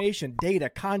stats, information, data,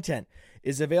 content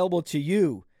is available to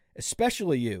you,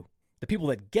 especially you, the people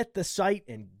that get the site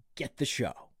and get the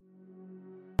show.